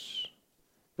those?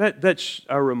 That's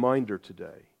our reminder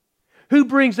today. Who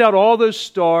brings out all those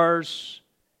stars,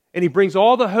 and He brings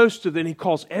all the hosts of them, and He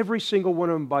calls every single one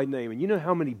of them by name. And you know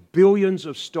how many billions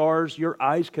of stars your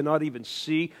eyes cannot even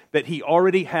see that He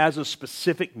already has a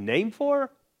specific name for?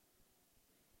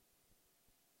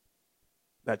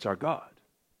 That's our God.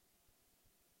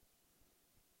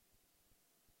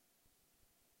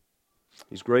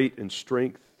 He's great in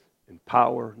strength and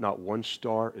power. Not one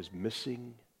star is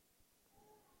missing.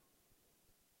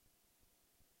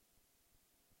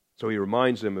 So He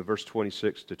reminds them in verse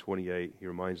 26 to 28, He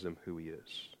reminds them who He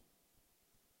is.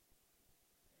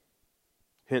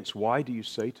 Hence, why do you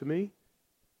say to me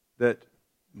that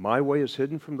my way is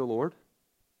hidden from the Lord?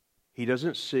 He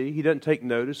doesn't see. He doesn't take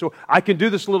notice. So I can do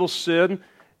this little sin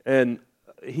and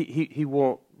he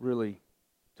won't really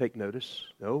take notice.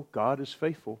 No, God is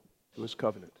faithful to His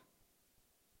covenant.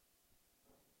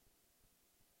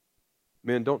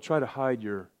 Men, don't try to hide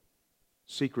your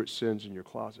secret sins in your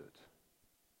closet.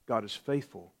 God is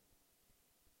faithful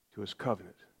to His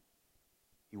covenant.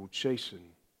 He will chasten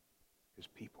His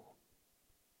people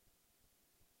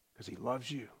because He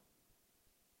loves you.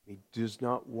 He does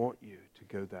not want you to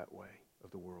go that way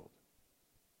of the world.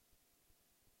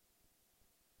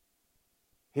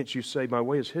 Hence you say, my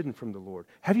way is hidden from the Lord.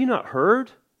 Have you not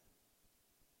heard?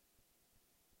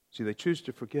 See, they choose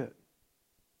to forget.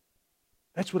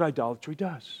 That's what idolatry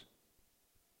does.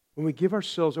 When we give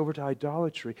ourselves over to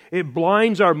idolatry, it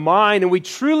blinds our mind and we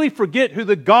truly forget who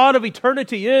the God of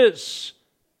eternity is.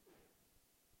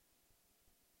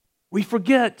 We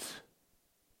forget.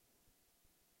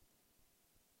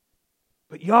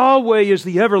 But Yahweh is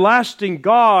the everlasting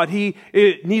God. He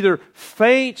neither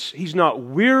faints, He's not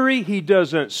weary, He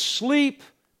doesn't sleep.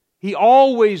 He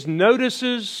always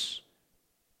notices.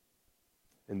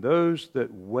 And those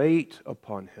that wait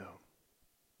upon Him,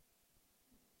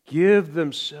 give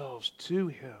themselves to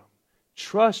Him,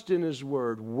 trust in His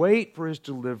word, wait for His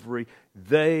delivery,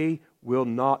 they will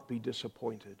not be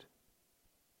disappointed.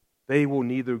 They will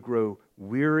neither grow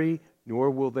weary nor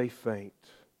will they faint.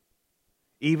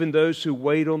 Even those who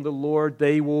wait on the Lord,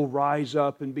 they will rise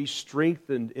up and be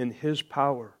strengthened in His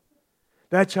power.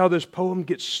 That's how this poem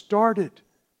gets started.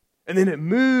 And then it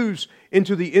moves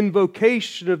into the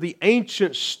invocation of the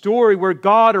ancient story where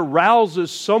God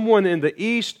arouses someone in the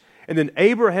east. And then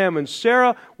Abraham and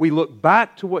Sarah, we look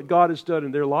back to what God has done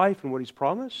in their life and what He's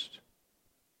promised.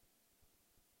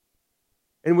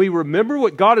 And we remember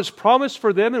what God has promised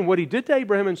for them and what He did to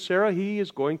Abraham and Sarah, He is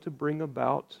going to bring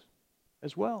about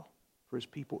as well for His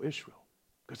people Israel.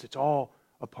 Because it's all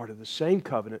a part of the same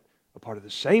covenant, a part of the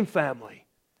same family,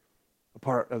 a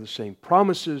part of the same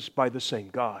promises by the same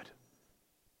God.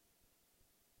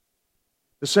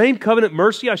 The same covenant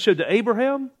mercy I showed to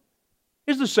Abraham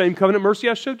is the same covenant mercy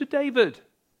I showed to David.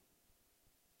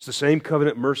 It's the same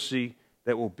covenant mercy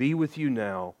that will be with you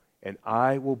now and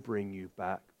I will bring you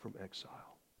back from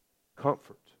exile.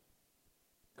 Comfort,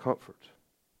 comfort,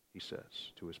 he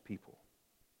says to his people.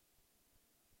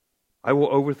 I will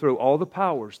overthrow all the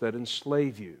powers that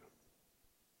enslave you.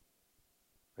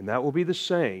 And that will be the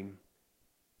same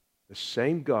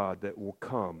God that will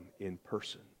come in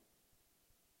person.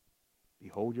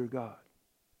 Behold your God.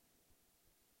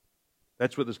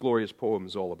 That's what this glorious poem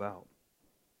is all about.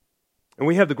 And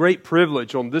we have the great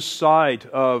privilege on this side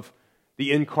of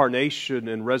the incarnation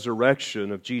and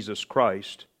resurrection of Jesus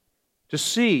Christ to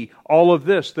see all of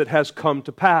this that has come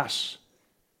to pass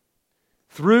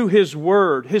through His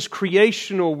Word, His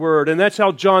creational Word. And that's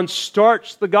how John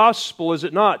starts the Gospel, is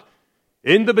it not?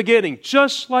 In the beginning,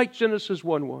 just like Genesis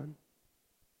 1:1.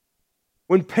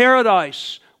 When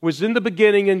paradise was in the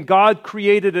beginning and God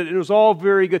created it, and it was all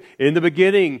very good. In the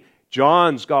beginning,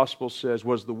 John's Gospel says,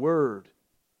 was the Word.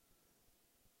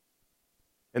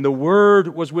 And the Word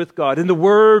was with God. And the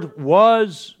Word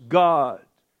was God.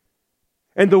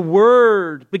 And the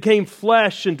Word became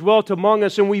flesh and dwelt among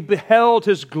us, and we beheld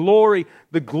His glory,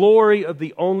 the glory of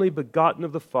the only begotten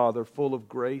of the Father, full of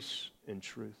grace and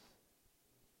truth.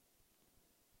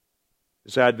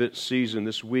 This Advent season,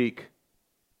 this week,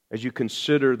 as you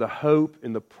consider the hope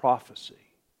and the prophecy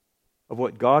of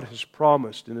what God has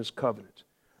promised in His covenant,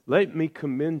 let me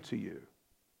commend to you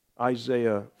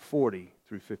Isaiah 40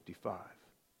 through 55,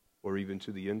 or even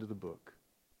to the end of the book.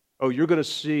 Oh, you're going to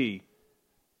see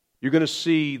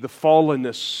the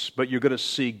fallenness, but you're going to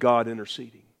see God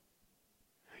interceding.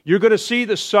 You're going to see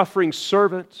the suffering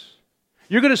servant.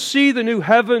 You're going to see the new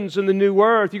heavens and the new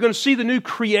earth. You're going to see the new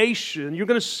creation. You're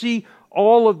going to see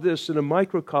all of this in a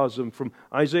microcosm from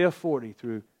Isaiah 40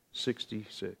 through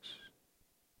 66.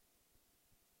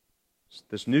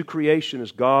 This new creation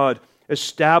as God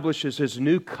establishes His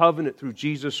new covenant through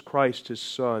Jesus Christ, His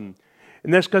Son.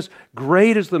 And that's because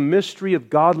great is the mystery of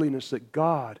godliness, that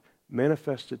God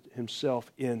manifested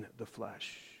Himself in the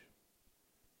flesh.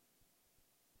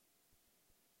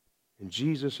 And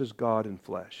Jesus is God in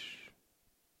flesh.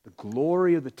 The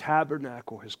glory of the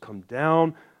tabernacle has come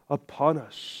down upon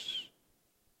us.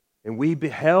 And we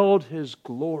beheld His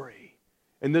glory.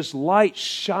 And this light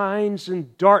shines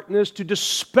in darkness to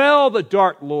dispel the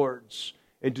dark lords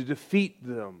and to defeat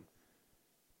them.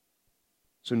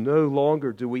 So no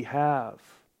longer do we have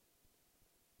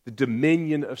the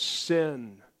dominion of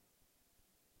sin.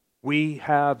 We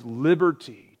have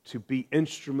liberty to be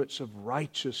instruments of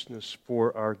righteousness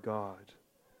for our God.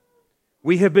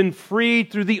 We have been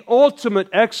freed through the ultimate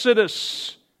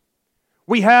exodus.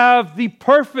 We have the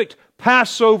perfect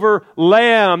Passover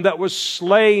lamb that was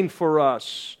slain for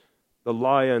us. The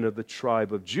Lion of the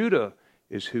tribe of Judah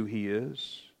is who He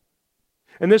is.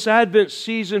 And this Advent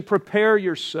season, prepare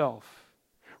yourself.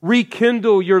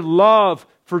 Rekindle your love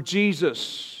for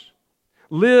Jesus.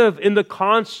 Live in the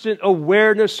constant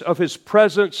awareness of His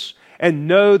presence and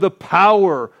know the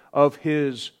power of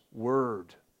His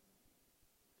Word.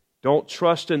 Don't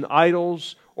trust in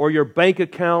idols or your bank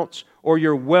accounts or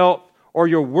your wealth or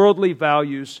your worldly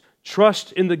values.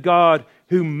 Trust in the God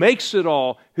who makes it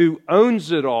all, who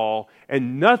owns it all,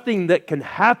 and nothing that can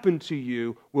happen to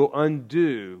you will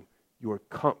undo your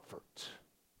comfort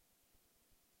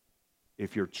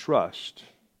if your trust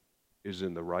is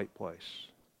in the right place.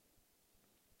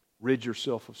 Rid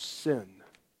yourself of sin.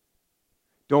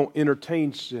 Don't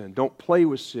entertain sin. Don't play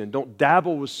with sin. Don't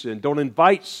dabble with sin. Don't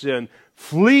invite sin.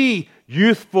 Flee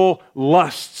youthful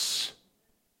lusts.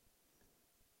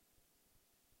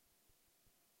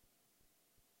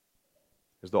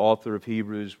 As the author of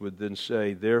Hebrews would then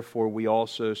say, therefore we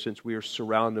also, since we are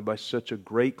surrounded by such a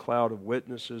great cloud of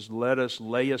witnesses, let us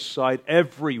lay aside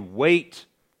every weight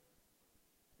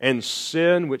and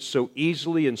sin which so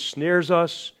easily ensnares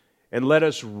us, and let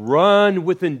us run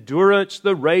with endurance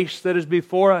the race that is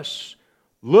before us,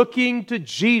 looking to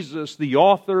Jesus, the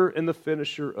author and the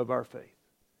finisher of our faith.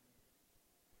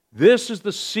 This is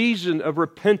the season of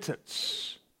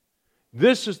repentance.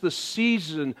 This is the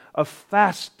season of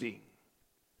fasting.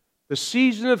 The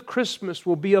season of Christmas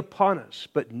will be upon us,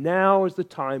 but now is the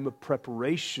time of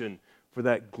preparation for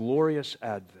that glorious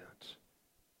Advent.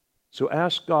 So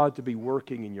ask God to be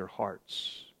working in your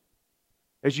hearts.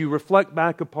 As you reflect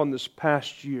back upon this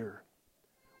past year,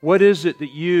 what is it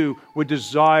that you would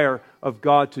desire of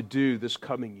God to do this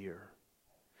coming year?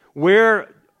 Where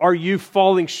are you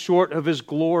falling short of His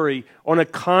glory on a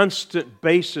constant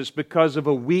basis because of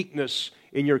a weakness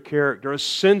in your character, a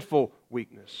sinful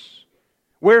weakness?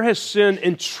 Where has sin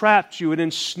entrapped you and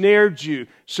ensnared you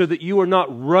so that you are not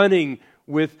running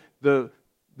with the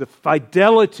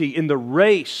fidelity in the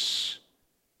race?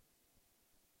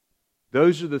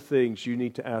 Those are the things you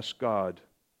need to ask God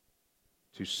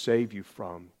to save you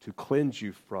from, to cleanse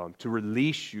you from, to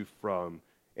release you from,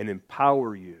 and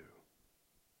empower you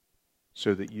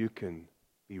so that you can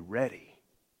be ready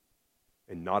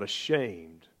and not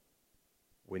ashamed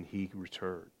when He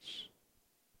returns.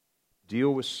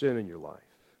 Deal with sin in your life.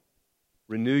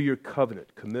 Renew your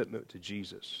covenant commitment to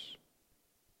Jesus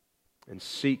and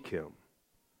seek Him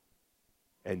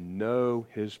and know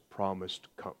His promised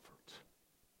comfort.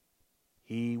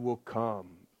 He will come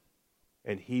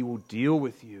and He will deal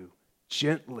with you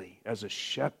gently as a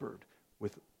shepherd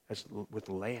with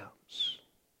lambs.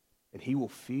 And He will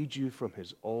feed you from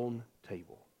His own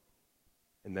table.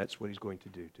 And that's what He's going to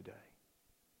do today.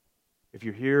 If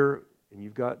you're here and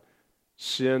you've got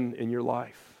sin in your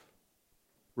life,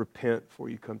 repent before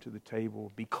you come to the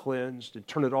table. Be cleansed and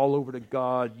turn it all over to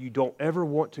God. You don't ever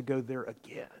want to go there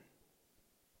again.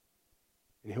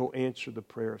 And He'll answer the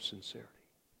prayer of sincerity.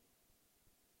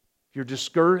 If you're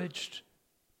discouraged,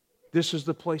 this is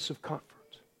the place of comfort.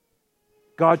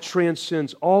 God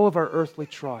transcends all of our earthly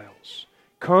trials.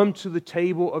 Come to the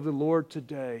table of the Lord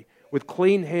today with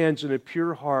clean hands and a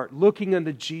pure heart, looking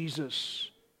unto Jesus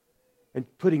and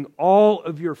putting all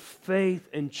of your faith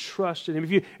and trust in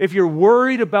Him. If you're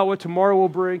worried about what tomorrow will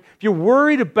bring, if you're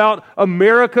worried about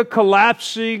America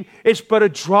collapsing, it's but a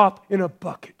drop in a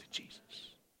bucket to Jesus.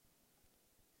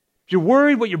 If you're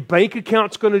worried what your bank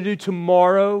account's going to do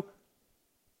tomorrow,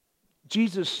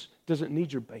 Jesus doesn't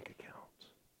need your bank account.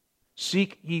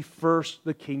 Seek ye first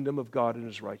the kingdom of God and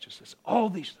His righteousness. All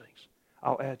these things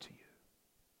I'll add to you.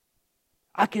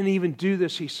 I can even do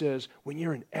this, He says, when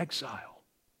you're in exile.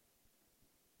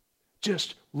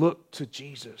 Just look to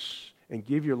Jesus and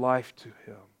give your life to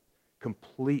Him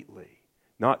completely,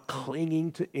 not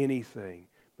clinging to anything,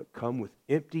 but come with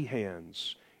empty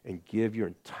hands and give your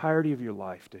entirety of your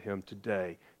life to Him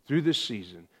today through this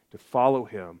season to follow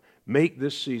Him. Make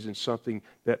this season something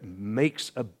that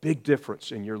makes a big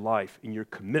difference in your life, in your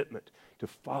commitment to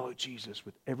follow Jesus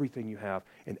with everything you have,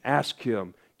 and ask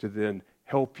Him to then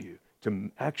help you, to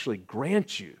actually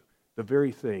grant you the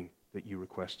very thing that you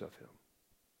request of Him.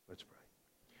 Let's pray.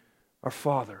 Our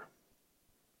Father,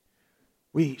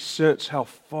 we sense how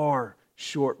far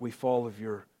short we fall of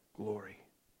your glory.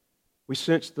 We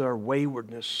sense our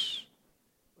waywardness.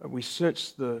 We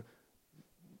sense the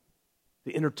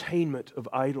entertainment of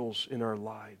idols in our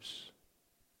lives,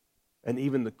 and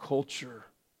even the culture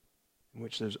in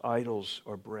which those idols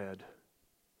are bred.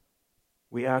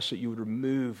 We ask that you would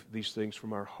remove these things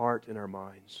from our heart and our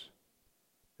minds,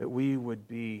 that we would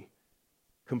be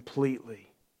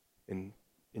completely and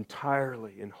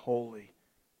entirely and wholly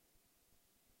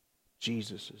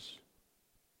Jesus's.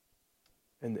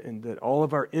 And that all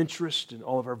of our interest and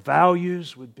all of our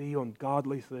values would be on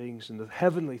godly things and the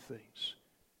heavenly things,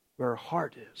 where our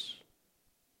heart is.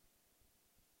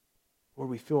 Where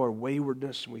we feel our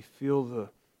waywardness and we feel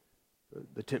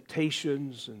the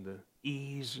temptations and the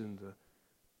ease and the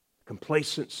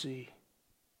complacency.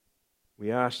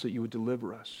 We ask that you would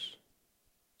deliver us,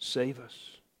 save us,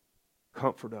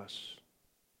 comfort us,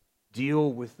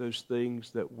 deal with those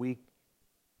things that we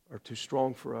are too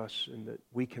strong for us and that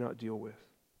we cannot deal with.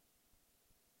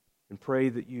 And pray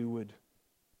that you would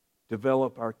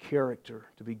develop our character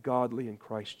to be godly in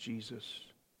Christ Jesus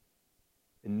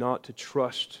and not to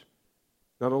trust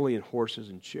not only in horses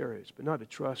and chariots, but not to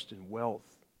trust in wealth,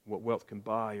 what wealth can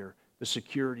buy, or the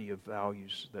security of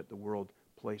values that the world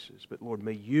places. But Lord,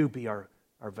 may you be our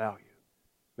value.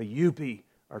 May you be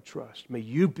our trust. May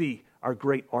you be our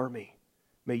great army.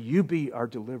 May you be our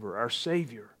deliverer, our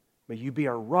Savior. May you be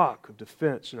our rock of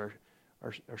defense and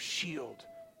our shield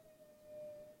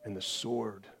and the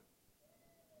sword,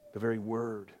 the very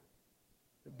word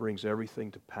that brings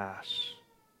everything to pass.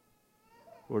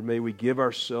 Lord, may we give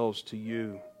ourselves to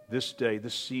you this day,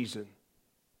 this season.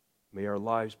 May our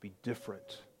lives be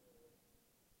different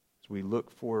as we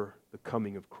look for the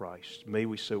coming of Christ. May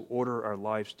we so order our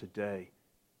lives today,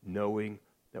 knowing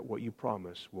that what you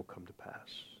promise will come to pass.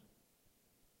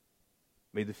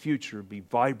 May the future be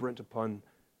vibrant upon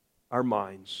our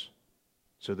minds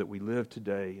so that we live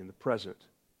today in the present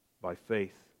by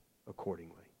faith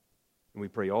accordingly. And we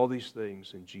pray all these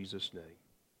things in Jesus' name.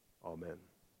 Amen.